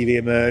 ITV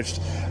emerged,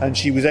 and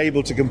she was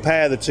able to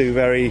compare the two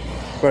very,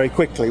 very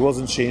quickly,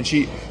 wasn't she? And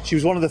she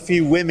was one of the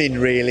few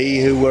women really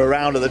who were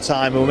around at the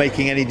time who were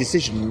making any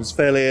decisions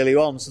fairly early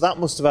on, so that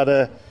must have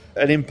had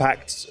an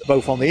impact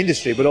both on the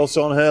industry but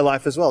also on her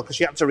life as well, because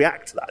she had to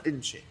react to that,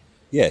 didn't she?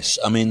 Yes,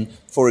 I mean,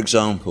 for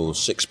example,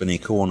 Sixpenny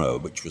Corner,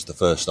 which was the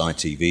first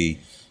ITV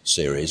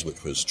series,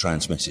 which was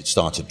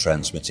started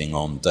transmitting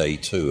on day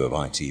 2 of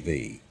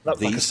ITV. That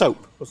was like a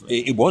soap, wasn't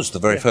it? It was the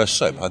very first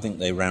soap. I think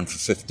they ran for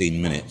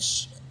 15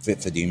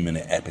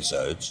 15-minute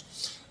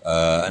episodes.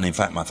 And in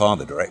fact, my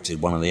father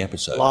directed one of the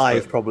episodes.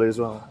 Live, probably, as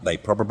well. They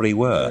probably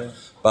were. Yeah.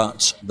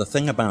 But the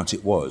thing about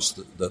it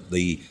was that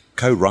the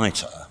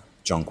co-writer,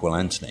 John Quill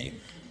Anthony,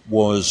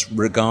 was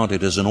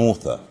regarded as an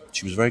author.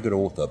 She was a very good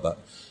author, but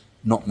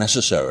not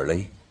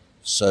necessarily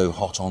so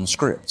hot on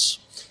scripts.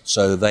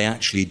 So they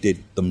actually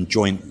did them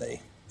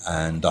jointly,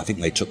 and I think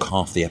they took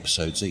half the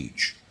episodes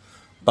each.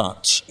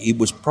 But it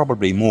was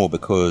probably more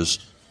because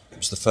it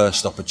was the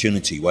first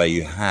opportunity where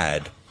you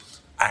had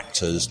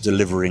actors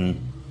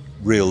delivering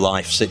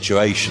real-life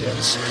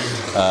situations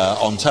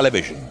on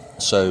television.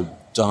 So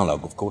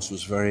dialogue, of course,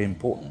 was very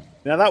important.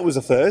 Now, that was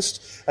a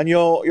first, and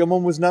your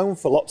mum was known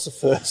for lots of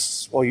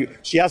firsts. Well,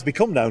 she has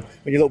become known,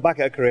 when you look back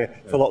at her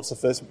career, for lots of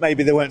firsts.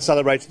 Maybe they weren't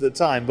celebrated at the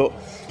time, but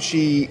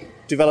she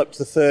developed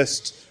the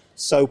first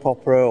soap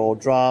opera or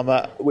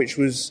drama, which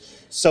was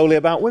solely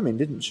about women,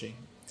 didn't she?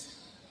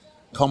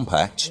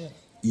 Compact. Yeah.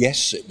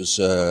 Yes, it was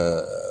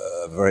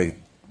a very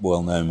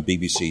well-known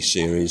BBC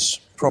series.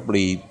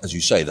 Probably, as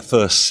you say, the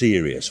first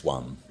serious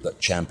one that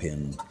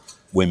championed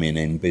women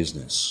in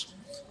business,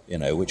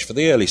 which for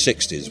the early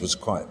 60s was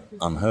quite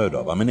unheard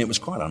of. I mean, it was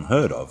quite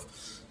unheard of,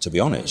 to be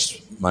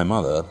honest, my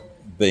mother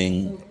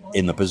being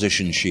in the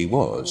position she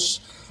was.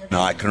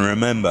 Now, I can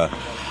remember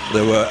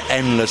there were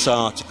endless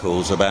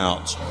articles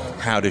about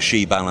how does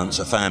she balance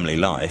a family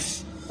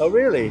life. Oh,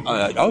 really? No.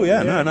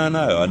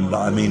 And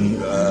I mean,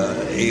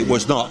 it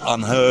was not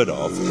unheard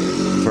of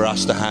for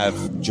us to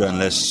have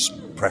journalists,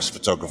 press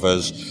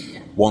photographers,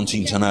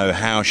 wanting to know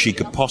how she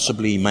could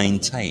possibly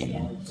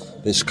maintain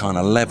this kind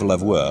of level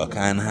of work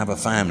and have a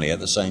family at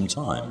the same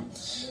time.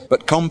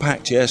 But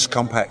Compact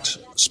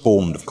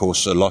spawned, of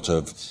course, a lot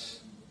of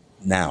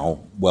now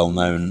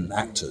well-known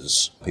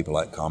actors, people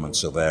like Carmen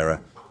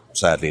Silvera,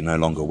 sadly no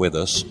longer with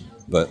us,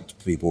 but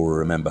people will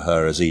remember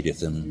her as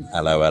Edith in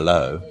Hello,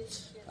 Hello,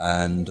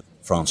 and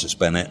Frances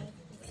Bennett,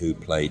 who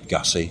played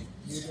Gussie,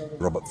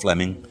 Robert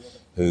Fleming,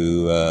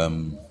 who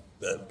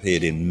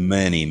appeared in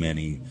many,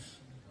 many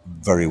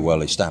very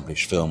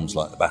well-established films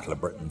like The Battle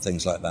of Britain,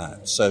 things like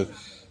that. So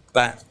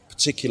that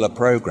particular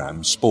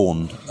programme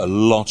spawned a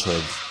lot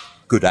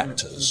of good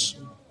actors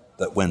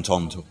that went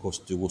on to, of course,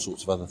 do all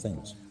sorts of other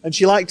things. And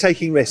she liked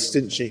taking risks,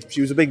 didn't she?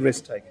 She was a big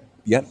risk taker.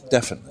 Yep,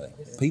 definitely.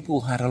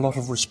 People had a lot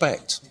of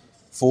respect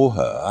for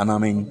her. And I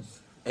mean,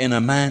 in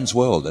a man's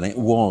world, and it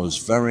was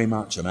very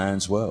much a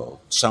man's world,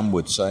 some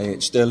would say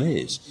it still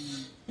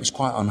is, it's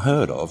quite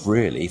unheard of,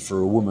 really, for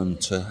a woman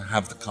to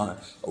have the kind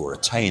or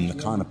attain the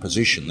kind of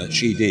position that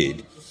she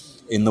did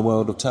in the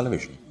world of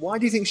television. Why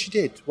do you think she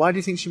did? Why do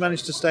you think she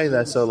managed to stay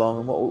there so long?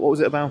 And what was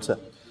it about her?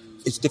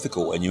 It's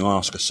difficult when you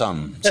ask a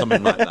son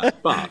something like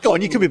that. But go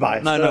on, you could be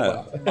biased.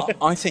 No.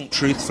 I think,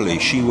 truthfully,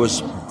 she was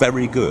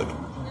very good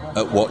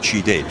at what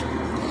she did.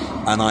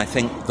 And I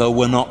think there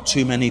were not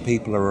too many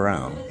people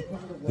around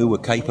who were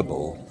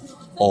capable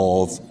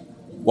of...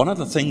 One of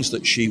the things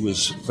that she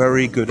was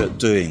very good at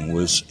doing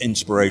was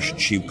inspiration.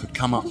 She could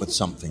come up with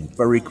something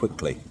very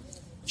quickly.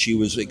 She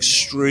was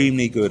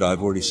extremely good,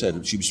 I've already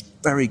said. She was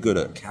very good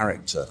at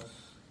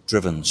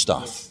character-driven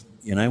stuff,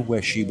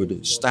 where she would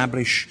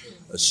establish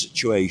a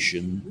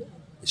situation,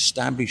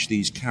 establish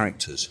these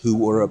characters who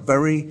were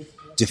very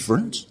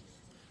different,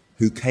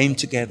 who came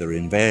together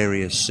in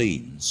various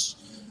scenes,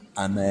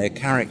 and their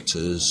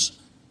characters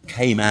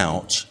came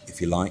out,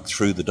 if you like,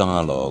 through the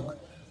dialogue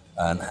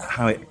and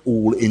how it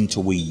all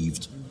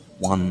interweaved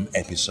one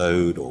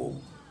episode or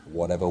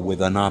whatever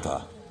with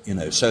another,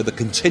 So the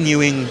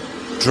continuing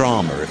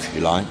drama, if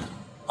you like,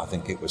 I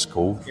think it was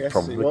called. Yes,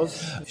 probably. It was.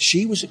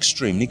 She was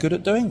extremely good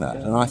at doing that,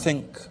 and I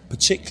think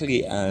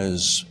particularly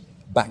as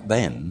back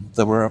then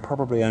there were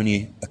probably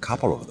only a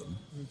couple of them,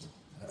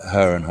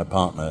 her and her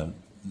partner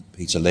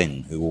Peter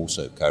Ling, who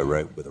also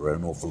co-wrote with her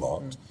an awful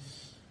lot.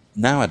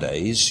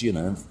 Nowadays,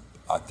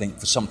 I think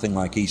for something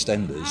like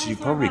EastEnders,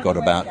 you've probably got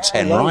about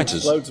 10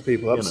 writers. Loads of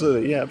people,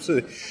 absolutely, yeah,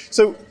 absolutely.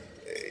 So,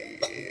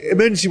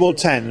 Emergency Ward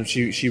 10,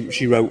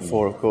 she wrote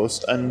for, of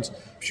course, and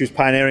she was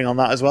pioneering on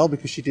that as well,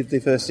 because she did the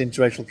first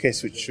interracial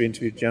kiss, which we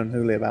interviewed Joan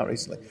Hooley about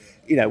recently.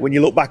 When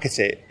you look back at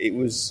it, it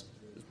was,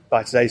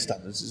 by today's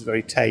standards, it's a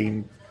very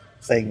tame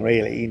thing,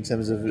 really, in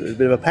terms of a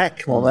bit of a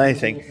peck more than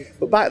anything.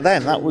 But back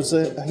then, that was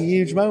a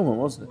huge moment,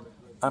 wasn't it?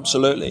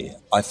 Absolutely.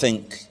 I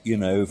think,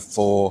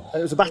 for...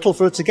 It was a battle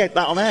for her to get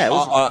that on air,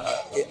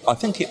 wasn't it? I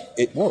think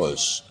it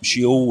was.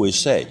 She always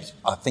said,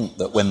 I think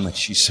that when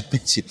she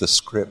submitted the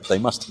script, they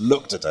must have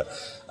looked at her.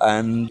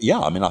 And,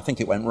 I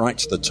think it went right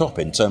to the top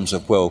in terms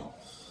of, well,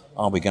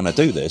 are we going to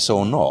do this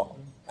or not?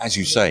 As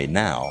you say,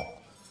 now,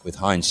 with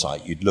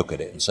hindsight, you'd look at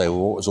it and say,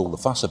 well, what was all the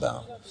fuss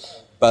about?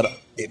 But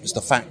it was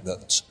the fact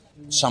that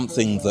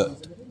something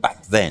that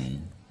back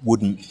then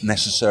wouldn't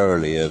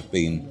necessarily have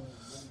been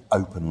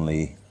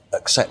openly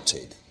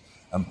accepted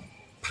and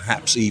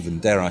perhaps even,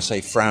 dare I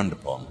say, frowned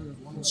upon,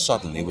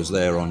 suddenly was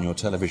there on your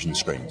television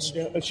screens.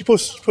 Yeah, and she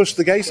pushed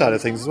the gay side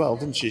of things as well,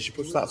 didn't she? She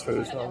pushed that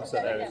through as well in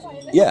certain areas.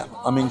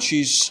 Yeah,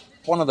 she's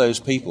one of those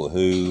people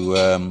who,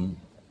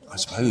 I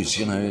suppose,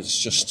 it's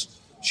just,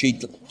 she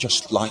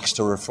just likes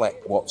to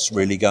reflect what's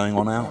really going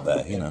on out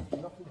there,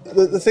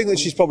 The thing that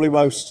she's probably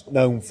most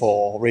known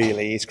for,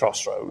 really, is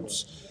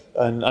Crossroads.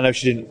 And I know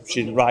she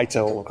didn't write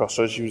all of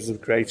Crossroads, she was the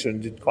creator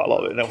and did quite a lot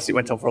of it, and obviously it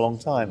went on for a long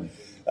time.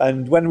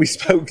 And when we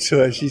spoke to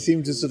her, she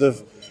seemed to sort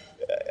of,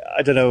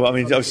 I don't know,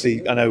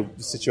 obviously I know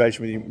the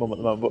situation with your mum at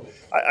the moment,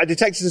 but I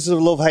detected a sort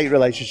of love-hate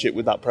relationship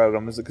with that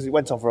programme, because it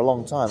went on for a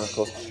long time, of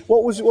course.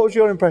 What was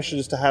your impression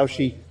as to how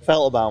she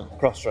felt about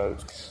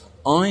Crossroads?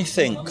 I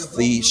think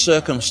the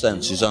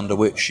circumstances under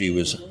which she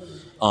was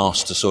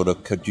asked to sort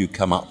of, could you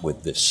come up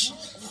with this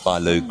by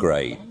Lou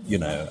Gray,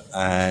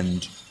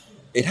 and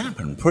it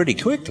happened pretty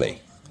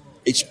quickly.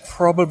 It's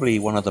probably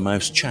one of the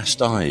most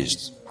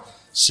chastised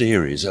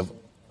series of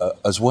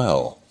as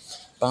well.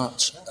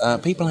 But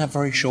people have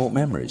very short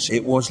memories.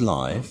 It was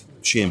live.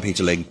 She and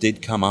Peter Ling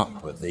did come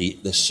up with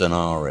this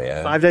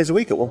scenario. 5 days a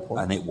week at one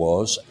point. And it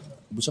was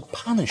a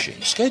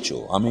punishing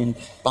schedule.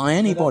 By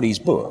anybody's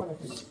book,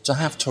 to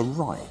have to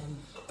write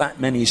that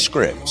many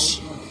scripts,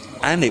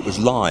 and it was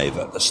live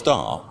at the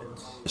start.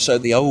 So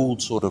the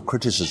old sort of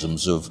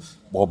criticisms of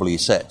wobbly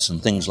sets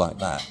and things like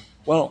that.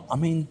 Well,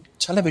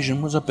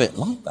 television was a bit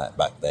like that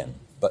back then.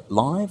 But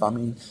live,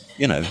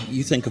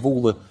 you think of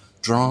all the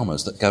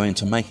dramas that go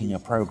into making a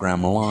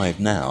programme live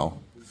now.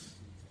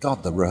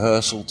 God, the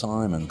rehearsal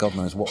time and God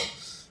knows what,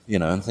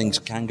 and things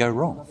can go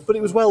wrong. But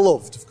it was well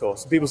loved, of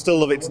course. People still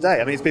love it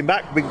today. It's been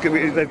back,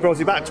 they've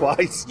brought it back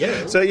twice.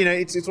 Yeah. So,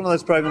 it's one of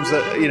those programmes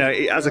that,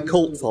 it has a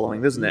cult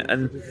following, doesn't it?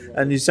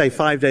 And you say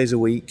 5 days a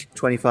week,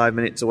 25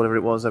 minutes or whatever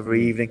it was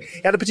every evening.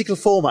 It had a particular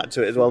format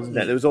to it as well, didn't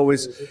it? There was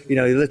always, a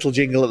little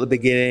jingle at the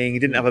beginning. You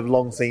didn't have a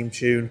long theme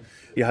tune.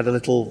 You had a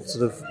little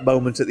sort of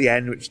moment at the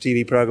end, which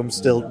TV programmes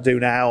still do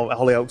now.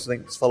 Hollyoaks, I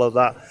think, followed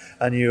that.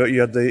 And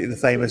you had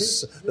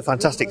the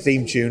fantastic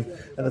theme tune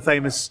and the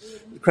famous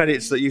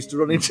credits that used to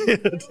run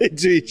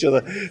into each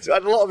other. So it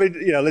had a lot of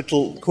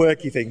little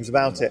quirky things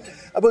about it,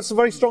 but some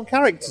very strong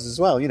characters as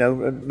well.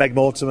 Meg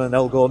Mortimer and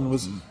Noel Gordon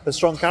was a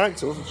strong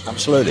character, wasn't she?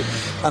 Absolutely.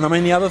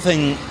 And the other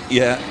thing,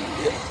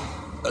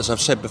 as I've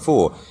said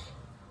before,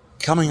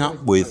 coming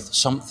up with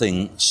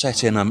something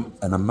set in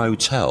a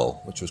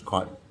motel, which was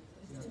quite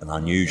an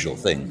unusual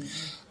thing,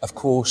 of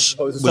course.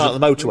 It was the start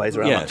of the motorways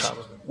around that time.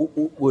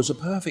 Was a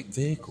perfect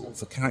vehicle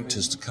for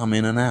characters to come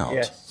in and out.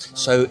 Yes.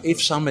 So if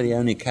somebody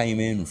only came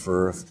in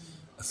for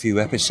a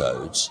few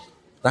episodes,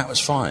 that was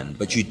fine,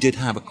 but you did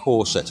have a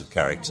core set of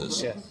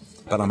characters. Yeah.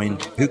 But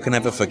who can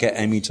ever forget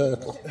Amy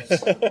Turtle?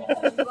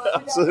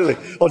 Absolutely.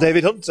 Or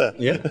David Hunter.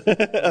 Yeah.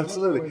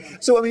 Absolutely.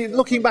 So,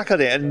 looking back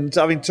at it and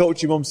having talked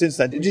to your mum since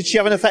then, did she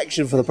have an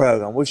affection for the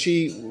programme? Was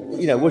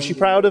she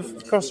proud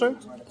of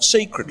Crossroads?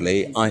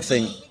 Secretly, I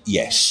think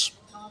yes.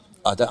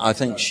 I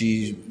think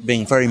she's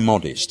being very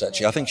modest,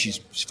 actually. I think she's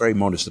very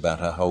modest about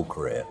her whole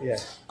career. Yeah.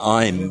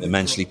 I'm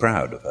immensely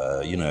proud of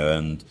her,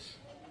 and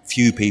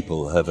few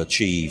people have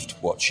achieved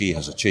what she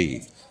has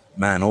achieved,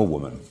 man or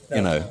woman,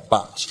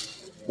 But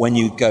when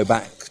you go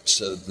back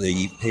to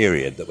the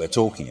period that we're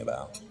talking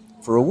about,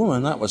 for a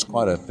woman, that was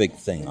quite a big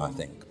thing, I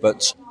think.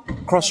 But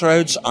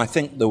Crossroads, I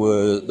think there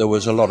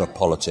was a lot of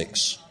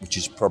politics, which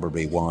is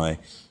probably why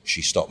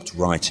she stopped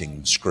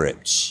writing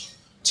scripts.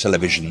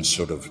 Television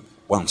sort of,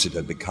 once it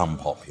had become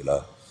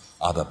popular,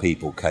 other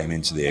people came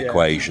into the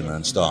equation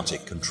and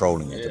started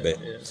controlling it a bit.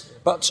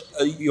 But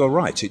you're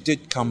right, it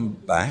did come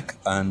back,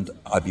 and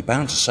I'd be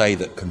bound to say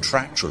that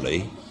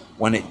contractually,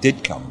 when it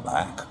did come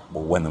back,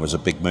 or when there was a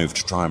big move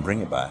to try and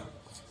bring it back,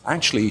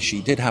 Actually,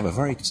 she did have a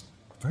very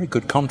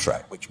good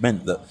contract, which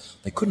meant that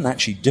they couldn't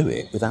actually do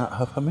it without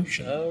her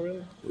permission. Oh,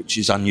 really? Which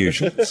is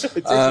unusual.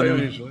 Very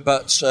unusual.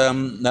 But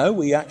no,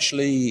 we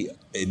actually,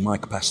 in my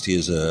capacity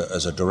as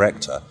a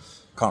director,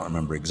 can't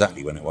remember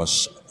exactly when it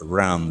was,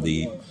 around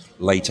the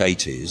late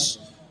 80s,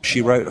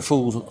 she wrote a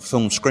full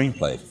film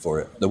screenplay for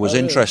it. There was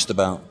interest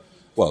about,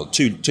 well,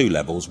 two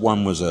levels.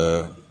 One was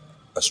a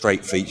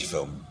straight feature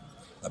film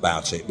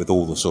about it with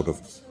all the sort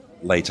of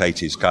late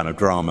 80s kind of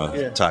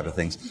drama type of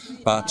things,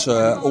 but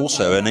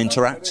also an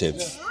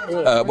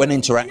interactive, when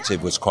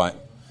interactive was quite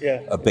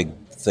a big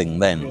thing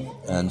then.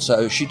 And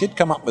so she did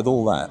come up with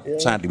all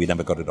that. Sadly, we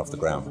never got it off the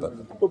ground.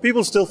 But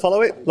people still follow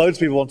it. Loads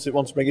of people want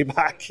to bring it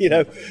back. You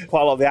know,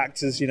 quite a lot of the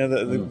actors, you know,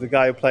 the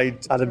guy who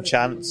played Adam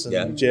Chance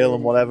and Jill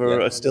and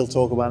whatever, still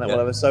talk about it,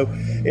 whatever. So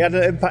he had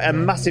a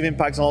massive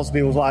impact on lots of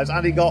people's lives,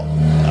 and he got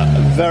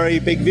very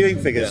big viewing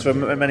figures for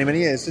many, many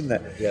years, didn't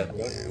it? Yeah.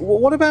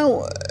 What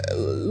about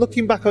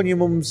looking back on your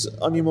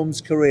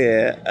mum's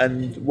career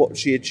and what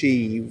she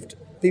achieved?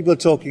 People are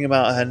talking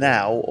about her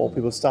now, or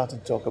people are starting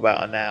to talk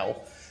about her now.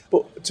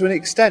 But to an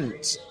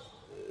extent,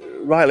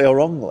 rightly or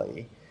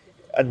wrongly,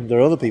 and there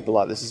are other people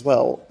like this as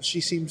well,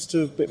 she seems to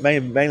have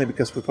been, mainly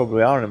because we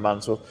probably are in a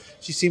man's world,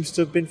 she seems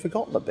to have been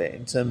forgotten a bit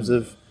in terms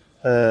of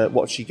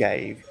what she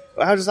gave.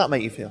 How does that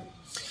make you feel?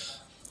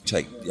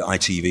 Take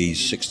ITV's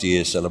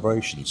 60-year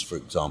celebrations, for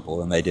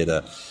example, and they did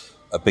a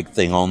big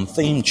thing on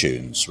theme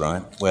tunes,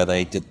 right, where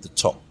they did the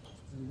top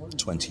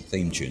 20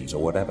 theme tunes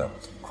or whatever.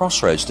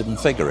 Crossroads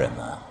didn't figure in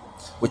that,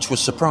 which was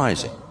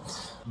surprising.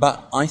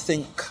 But I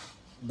think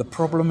the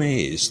problem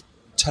is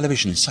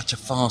television is such a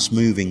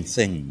fast-moving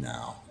thing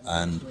now,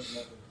 and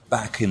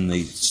back in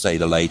the, say,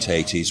 the late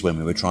 80s when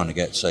we were trying to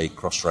get, say,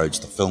 Crossroads,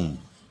 the film,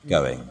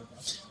 going,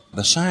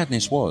 the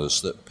sadness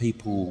was that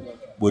people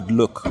would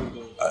look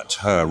at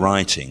her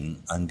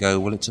writing and go,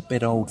 well, it's a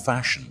bit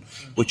old-fashioned,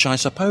 which I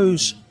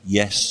suppose,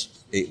 yes,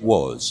 it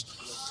was.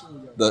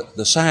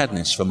 The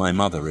sadness for my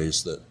mother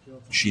is that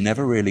she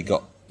never really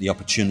got the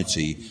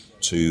opportunity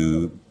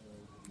to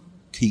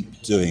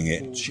keep doing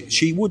it.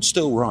 She would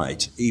still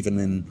write,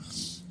 even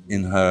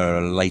in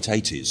her late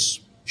 80s.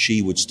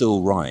 She would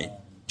still write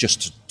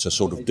just to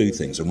sort of do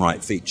things and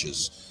write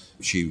features.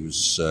 She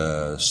was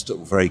still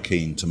very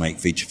keen to make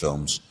feature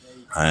films,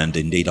 and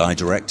indeed I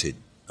directed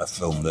a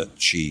film that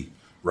she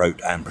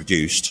wrote and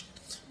produced,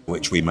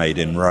 which we made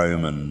in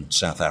Rome and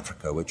South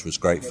Africa, which was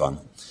great fun.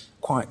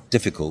 Quite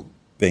difficult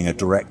being a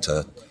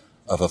director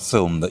of a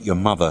film that your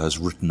mother has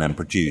written and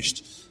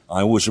produced.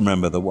 I always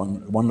remember the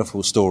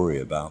wonderful story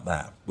about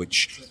that,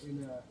 which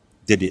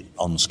did it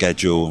on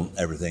schedule,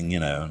 everything, you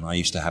know, and I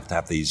used to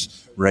have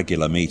these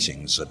regular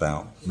meetings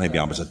about, maybe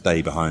I was a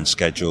day behind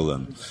schedule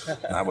and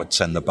I would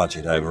send the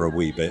budget over a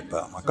wee bit,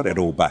 but I got it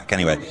all back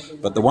anyway.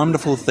 But the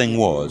wonderful thing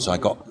was I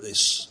got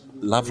this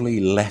lovely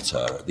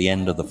letter at the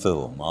end of the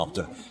film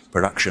after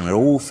production had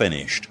all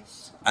finished,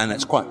 and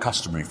it's quite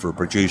customary for a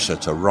producer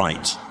to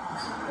write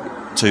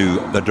to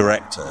the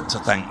director to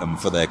thank them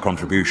for their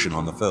contribution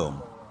on the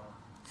film.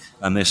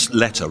 And this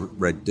letter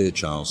read, "Dear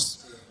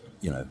Charles,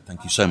 you know,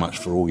 thank you so much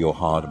for all your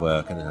hard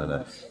work,"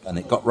 and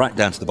it got right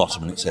down to the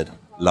bottom and it said,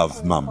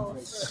 "Love, Mum,"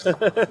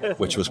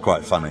 which was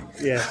quite funny.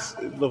 Yes,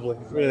 lovely,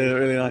 really,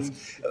 really nice.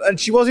 And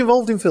she was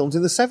involved in films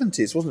in the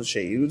 70s, wasn't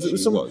she?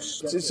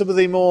 Some of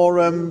the more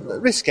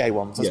risque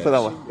ones, let's put it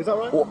that way. Is that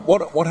right?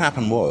 What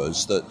happened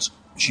was that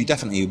she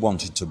definitely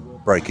wanted to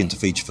break into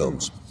feature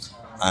films,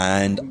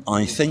 and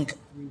I think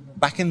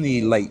back in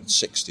the late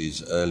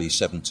 60s, early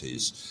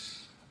 70s,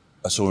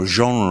 a sort of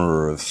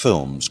genre of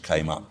films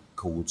came up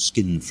called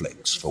skin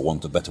flicks, for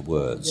want of better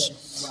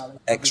words.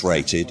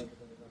 X-rated.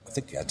 I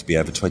think you had to be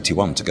over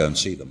 21 to go and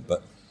see them.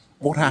 But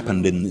what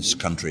happened in this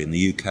country, in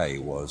the UK,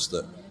 was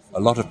that a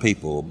lot of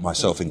people,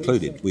 myself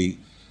included, we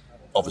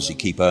obviously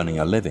keep earning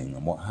a living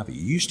and what have you.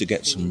 You used to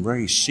get some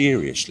very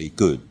seriously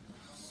good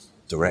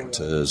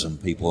directors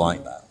and people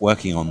like that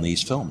working on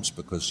these films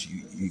because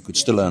you could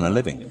still earn a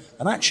living.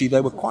 And actually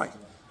they were quite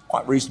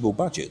reasonable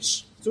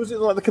budgets. So was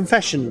it like the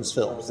Confessions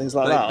films, things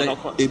like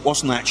that? It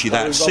wasn't actually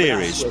that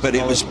series, but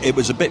it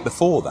was a bit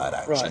before that,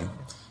 actually. Right.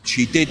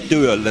 She did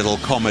do a little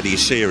comedy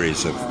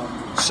series of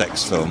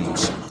sex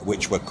films,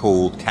 which were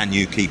called Can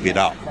You Keep It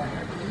Up?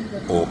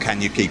 Or Can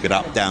You Keep It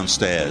Up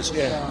Downstairs?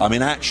 Yeah. I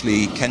mean,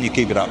 actually, Can You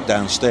Keep It Up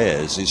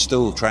Downstairs is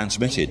still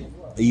transmitted,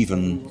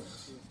 even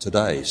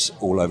today,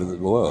 all over the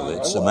world.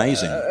 It's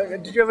amazing.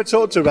 Did you ever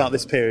talk to her about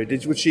this period?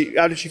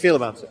 How did she feel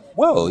about it?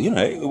 Well, you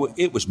know,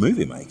 it was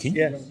movie making.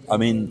 Yeah. I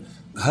mean,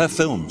 her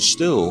films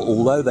still,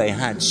 although they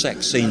had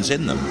sex scenes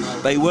in them,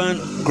 they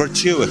weren't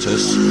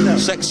gratuitous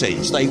sex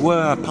scenes. They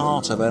were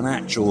part of an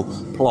actual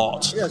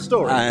plot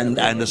story. And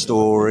a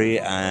story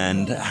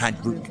and had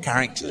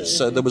characters.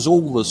 So there was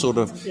all the sort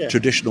of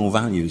traditional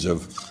values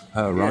of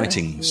her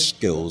writing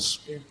skills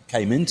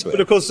came into it.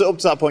 But of course, up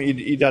to that point,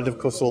 you'd had, of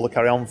course, all the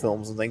Carry On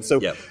films and things.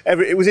 So Yep.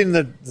 it was in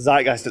the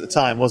zeitgeist at the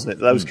time, wasn't it?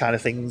 Those kind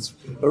of things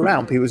were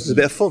around. It was a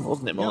bit of fun,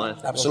 wasn't it? More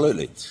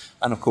Absolutely.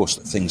 And of course,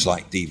 things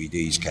like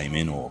DVDs came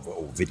in or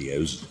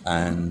videos,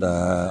 and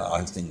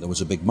I think there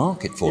was a big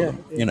market for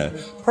them. You know,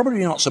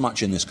 probably not so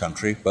much in this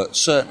country, but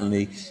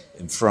certainly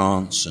in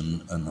France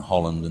and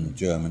Holland and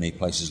Germany,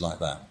 places like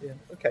that. Yeah.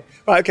 Okay.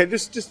 Right. Okay.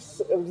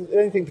 Just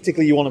anything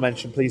particularly you want to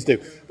mention, please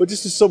do. But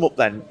just to sum up,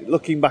 then,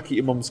 looking back at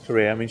your mum's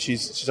career, I mean,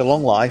 she's a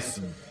long life.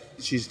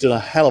 She's done a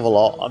hell of a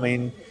lot. I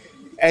mean,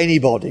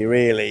 anybody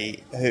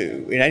really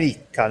who in any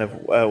kind of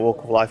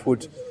walk of life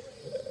would,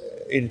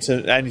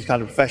 into any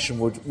kind of profession,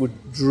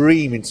 would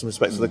dream in some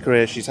respects of the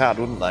career she's had,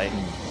 wouldn't they?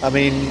 I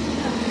mean,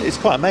 it's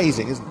quite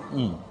amazing, isn't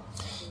it?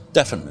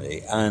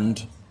 Definitely.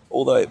 And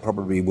although it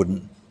probably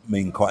wouldn't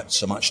mean quite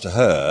so much to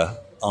her,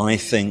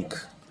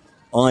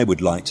 I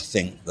would like to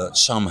think that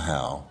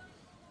somehow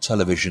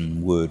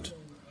television would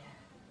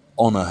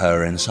honour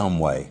her in some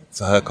way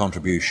for her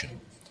contribution.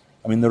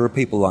 I mean, there are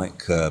people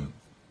like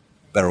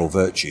Beryl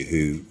Virtue,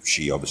 who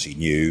she obviously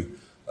knew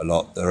a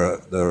lot. There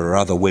are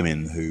other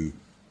women who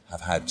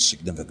have had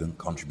significant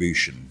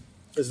contribution.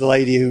 There's the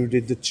lady who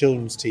did the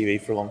children's TV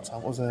for a long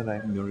time. What was her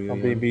name?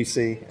 On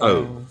BBC.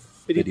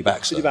 Biddy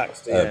Baxter. Biddy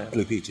Baxter, yeah.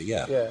 Blue Peter,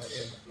 Yeah.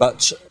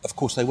 But of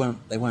course they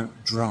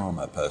weren't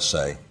drama per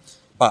se.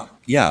 But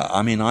yeah,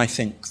 I mean, I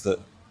think that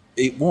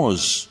it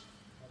was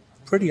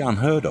pretty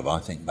unheard of, I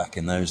think, back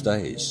in those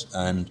days.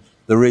 And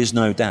there is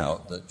no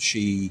doubt that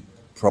she,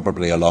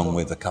 probably along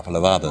with a couple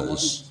of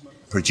others,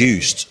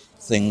 produced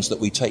things that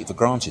we take for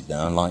granted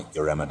now, like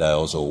your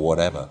Emmerdales or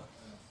whatever.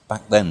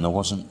 Back then, there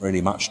wasn't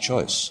really much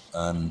choice.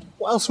 And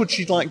what else would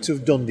she like to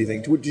have done, do you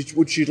think?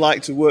 Would she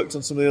like to have worked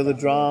on some of the other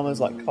dramas,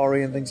 like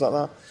Corrie and things like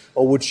that?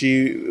 Or would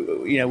she,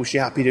 was she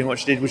happy doing what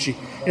she did? Was she,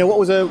 what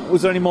was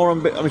there any more, I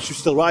mean, she was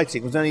still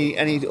writing. Was there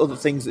any other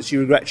things that she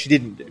regrets she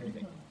didn't do?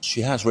 She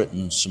has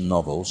written some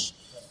novels.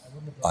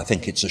 I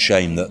think it's a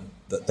shame that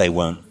they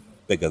weren't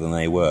bigger than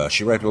they were.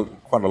 She wrote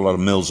quite a lot of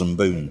Mills and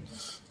Boon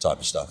type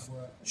of stuff.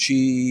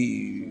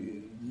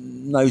 She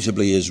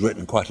notably has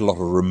written quite a lot of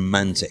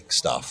romantic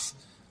stuff.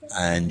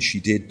 And she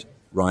did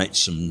write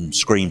some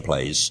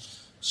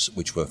screenplays,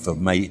 which were for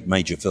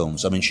major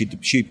films. I mean,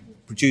 she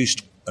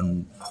produced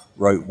and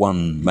wrote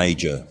one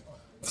major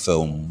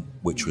film,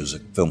 which was a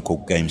film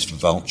called Games for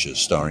Vultures,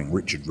 starring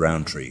Richard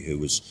Roundtree, who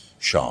was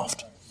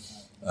Shaft.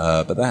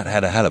 But that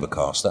had a hell of a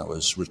cast. That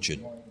was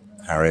Richard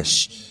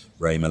Harris,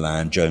 Ray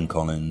Milland, Joan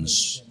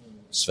Collins,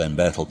 Sven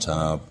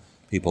Berteltaub,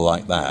 people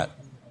like that.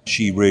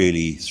 She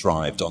really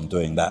thrived on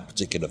doing that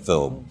particular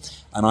film.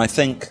 And I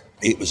think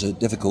it was a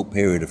difficult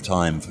period of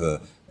time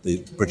for the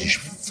British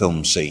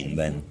film scene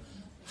then.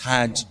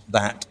 Had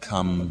that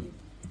come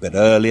a bit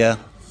earlier,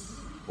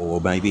 or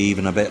maybe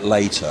even a bit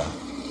later,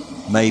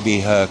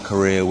 maybe her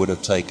career would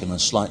have taken a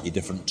slightly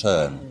different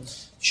turn.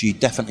 She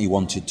definitely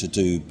wanted to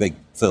do big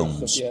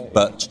films,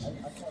 but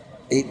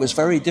it was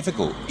very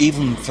difficult,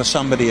 even for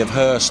somebody of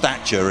her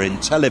stature in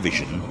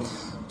television,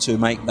 to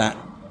make that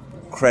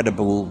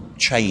credible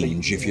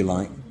change, if you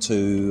like,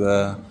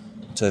 to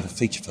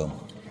feature film.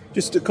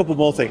 Just a couple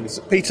more things.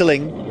 Peter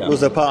Ling was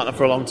her partner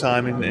for a long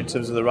time in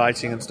terms of the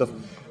writing and stuff.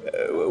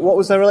 What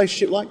was their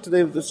relationship like? Did they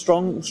have a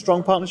strong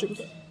partnership with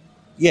her?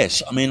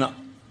 Yes, I mean,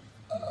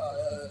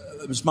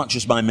 as much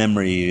as my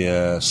memory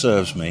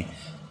serves me,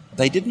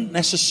 they didn't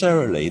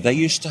necessarily. They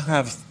used to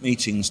have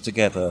meetings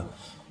together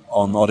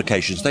on odd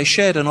occasions. They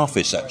shared an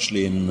office,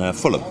 actually, in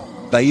Fulham.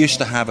 They used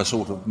to have a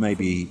sort of,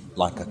 maybe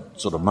like a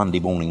sort of Monday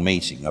morning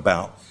meeting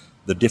about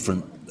the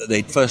different...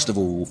 They'd first of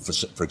all,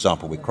 for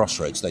example, with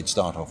Crossroads, they'd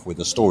start off with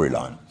a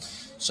storyline.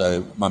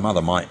 So my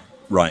mother might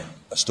write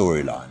a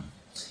storyline,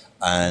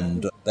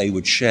 and they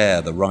would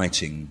share the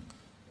writing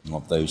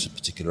of those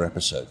particular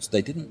episodes.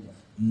 They didn't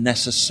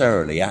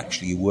necessarily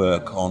actually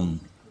work on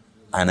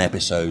an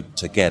episode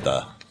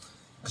together,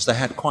 because they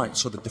had quite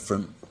sort of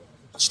different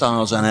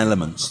styles and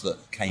elements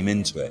that came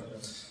into it.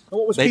 And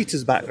what was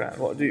Peter's background?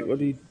 What do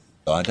you...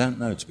 I don't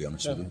know, to be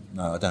honest with you.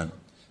 No, I don't.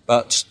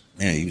 But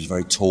he was a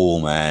very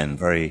tall man,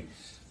 very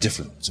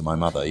different to my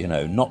mother,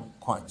 not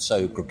quite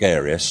so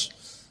gregarious.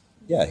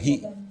 Yeah,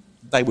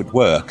 they would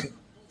work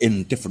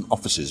in different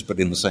offices but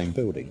in the same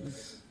building,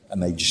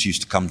 and they just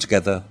used to come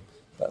together.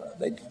 But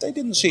they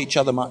didn't see each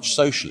other much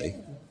socially,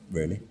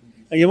 really.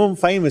 And your mum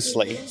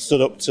famously stood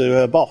up to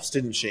her boss,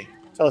 didn't she?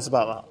 Tell us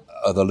about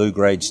that. The Lou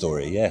Grade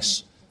story,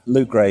 yes.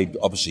 Lou Grade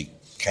obviously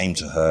came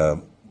to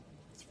her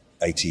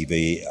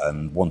ATV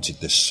and wanted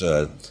this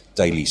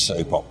daily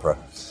soap opera,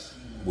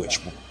 which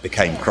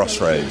became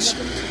Crossroads.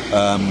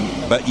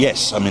 But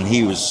yes, I mean,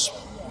 he was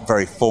a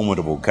very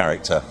formidable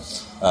character.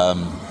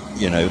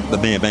 The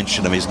mere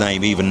mention of his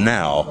name, even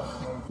now,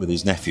 with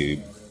his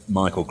nephew,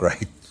 Michael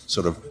Grade,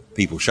 sort of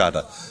people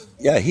shudder.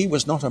 Yeah, he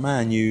was not a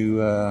man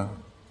you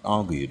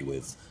argued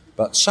with.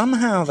 But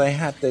somehow they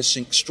had this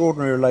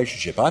extraordinary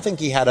relationship. I think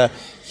he had a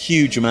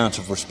huge amount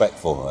of respect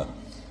for her.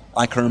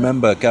 I can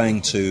remember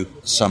going to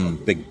some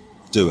big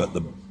do at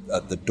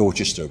the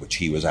Dorchester, which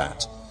he was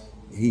at.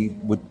 He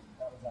would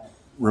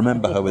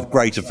remember her with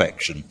great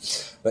affection.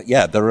 But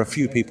yeah, there are a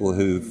few people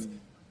who've,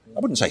 I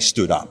wouldn't say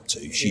stood up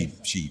to.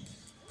 She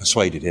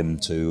persuaded him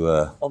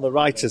to... on the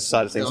writers'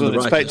 side of things, on the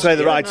wasn't it? writers. To pay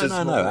the writers.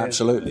 No,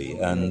 absolutely.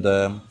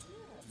 And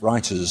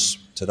writers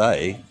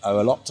today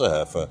owe a lot to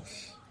her for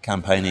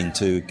campaigning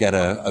to get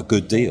a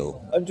good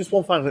deal. And just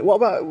one final thing. What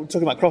about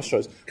talking about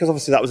Crossroads? Because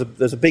obviously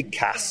there's a big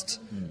cast.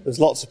 There's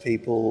lots of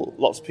people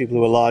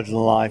who are larger than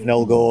life.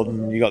 Noel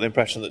Gordon. You got the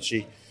impression that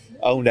she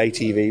owned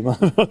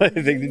ATV.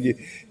 Didn't you?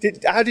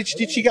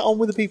 Did she get on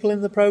with the people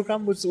in the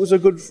programme? Was there a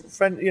good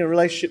friend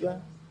relationship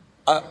there?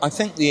 I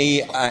think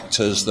the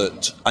actors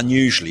that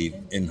unusually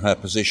in her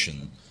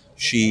position,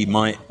 she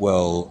might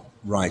well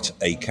write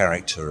a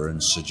character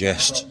and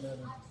suggest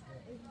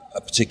a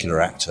particular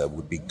actor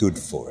would be good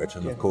for it.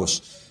 And of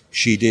course,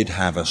 she did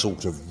have a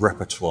sort of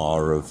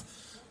repertoire of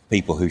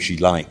people who she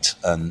liked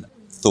and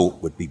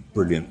thought would be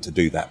brilliant to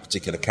do that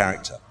particular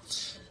character.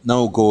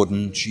 Noel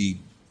Gordon, she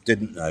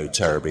didn't know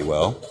terribly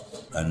well,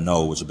 and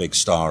Noel was a big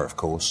star, of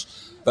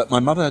course. But my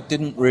mother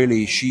didn't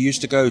really... She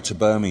used to go to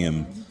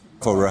Birmingham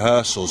for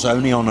rehearsals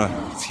only on a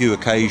few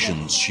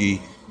occasions. She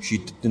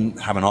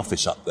didn't have an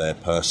office up there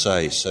per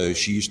se, so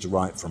she used to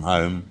write from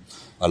home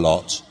a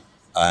lot.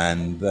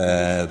 And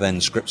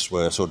then scripts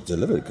were sort of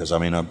delivered because,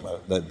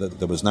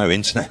 there was no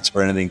internet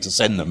or anything to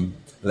send them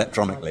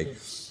electronically.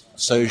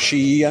 So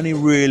she only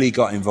really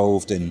got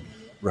involved in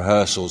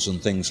rehearsals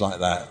and things like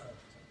that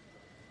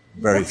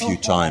very few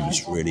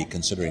times, really,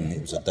 considering it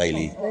was a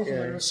daily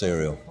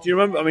serial. Do you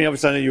remember,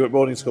 obviously I know you were at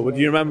boarding school, but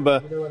do you remember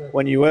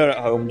when you were at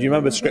home, do you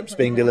remember scripts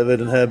being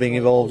delivered and her being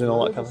involved in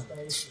all that kind of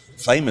stuff?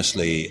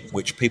 Famously,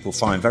 which people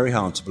find very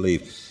hard to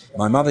believe,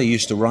 my mother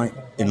used to write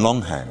in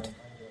longhand.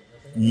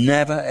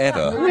 Never,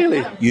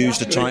 ever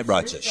used a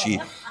typewriter.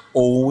 She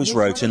always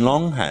wrote in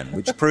longhand,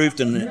 which proved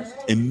an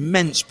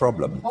immense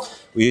problem.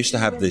 We used to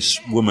have this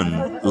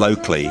woman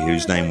locally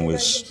whose name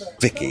was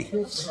Vicky,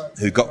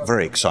 who got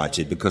very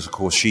excited because, of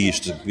course, she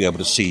used to be able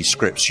to see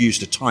scripts. She used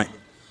to type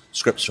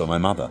scripts for my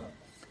mother.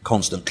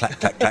 Constant clack,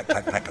 clack, clack,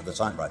 clack, clack of the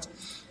typewriter.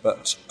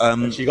 But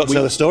she got to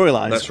tell the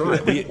storylines. That's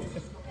right.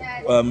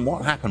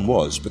 What happened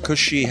was, because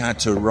she had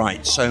to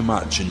write so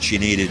much and she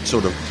needed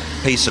sort of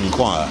peace and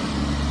quiet,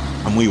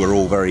 and we were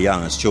all very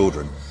young as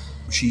children,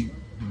 she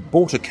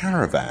bought a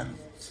caravan,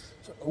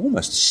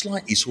 almost a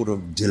slightly sort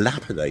of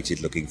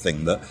dilapidated looking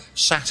thing that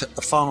sat at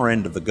the far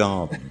end of the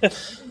garden.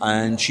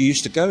 And she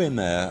used to go in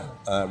there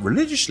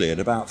religiously at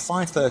about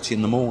 5:30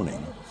 in the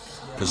morning,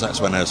 because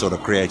that's when her sort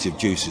of creative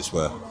juices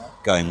were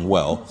going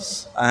well.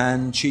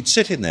 And she'd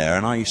sit in there,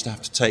 and I used to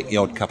have to take the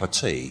odd cup of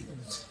tea.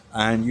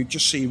 And you'd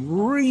just see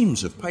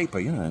reams of paper,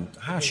 and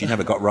how she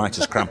never got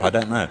writer's cramp, I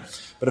don't know.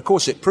 But of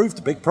course it proved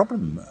a big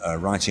problem,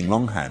 writing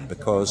longhand,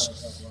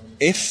 because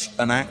if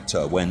an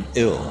actor went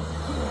ill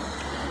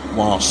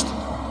whilst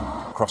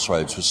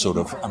Crossroads was sort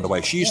of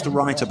underway, she used to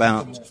write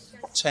about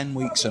 10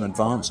 weeks in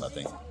advance, I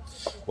think.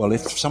 Well,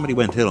 if somebody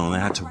went ill and they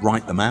had to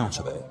write them out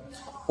of it,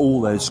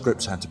 all those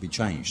scripts had to be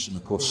changed. And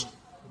of course,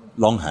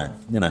 longhand,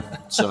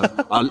 So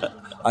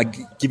I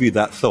give you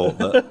that thought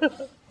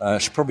that...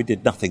 she probably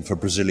did nothing for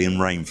Brazilian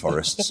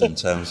rainforests in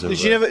terms of...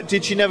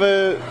 Did she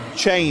never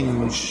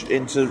change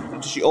into...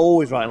 Did she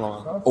always write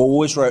longhand?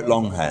 Always wrote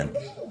longhand.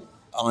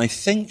 I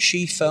think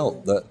she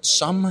felt that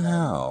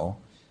somehow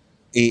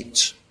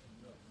that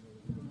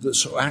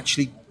sort of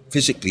actually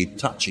physically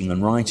touching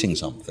and writing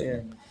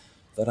something,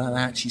 that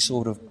I actually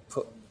sort of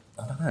put...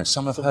 I don't know,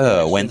 some of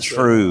her went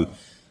through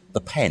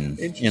the pen,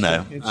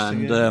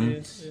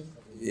 and...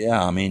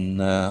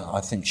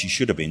 I think she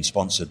should have been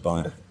sponsored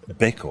by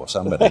Bic or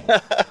somebody.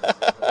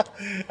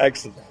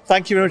 Excellent.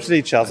 Thank you very much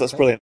indeed, Charles. That's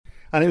brilliant.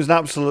 And it was an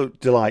absolute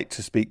delight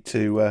to speak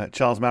to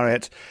Charles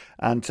Marriott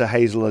and to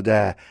Hazel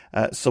Adair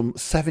some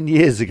 7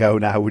 years ago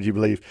now, would you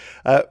believe?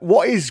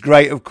 What is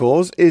great, of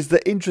course, is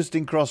that interest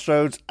in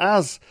Crossroads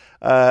has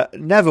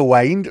never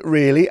waned,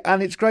 really,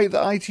 and it's great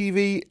that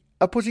ITV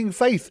are putting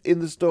faith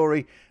in the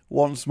story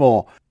once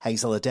more.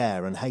 Hazel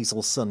Adair and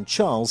Hazel's son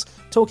Charles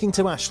talking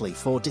to Ashley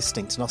for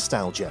Distinct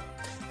Nostalgia.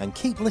 And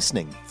keep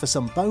listening for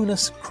some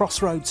bonus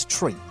Crossroads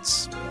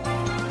treats.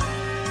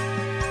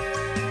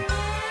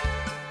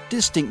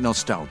 Distinct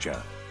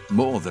Nostalgia,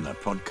 more than a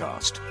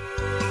podcast.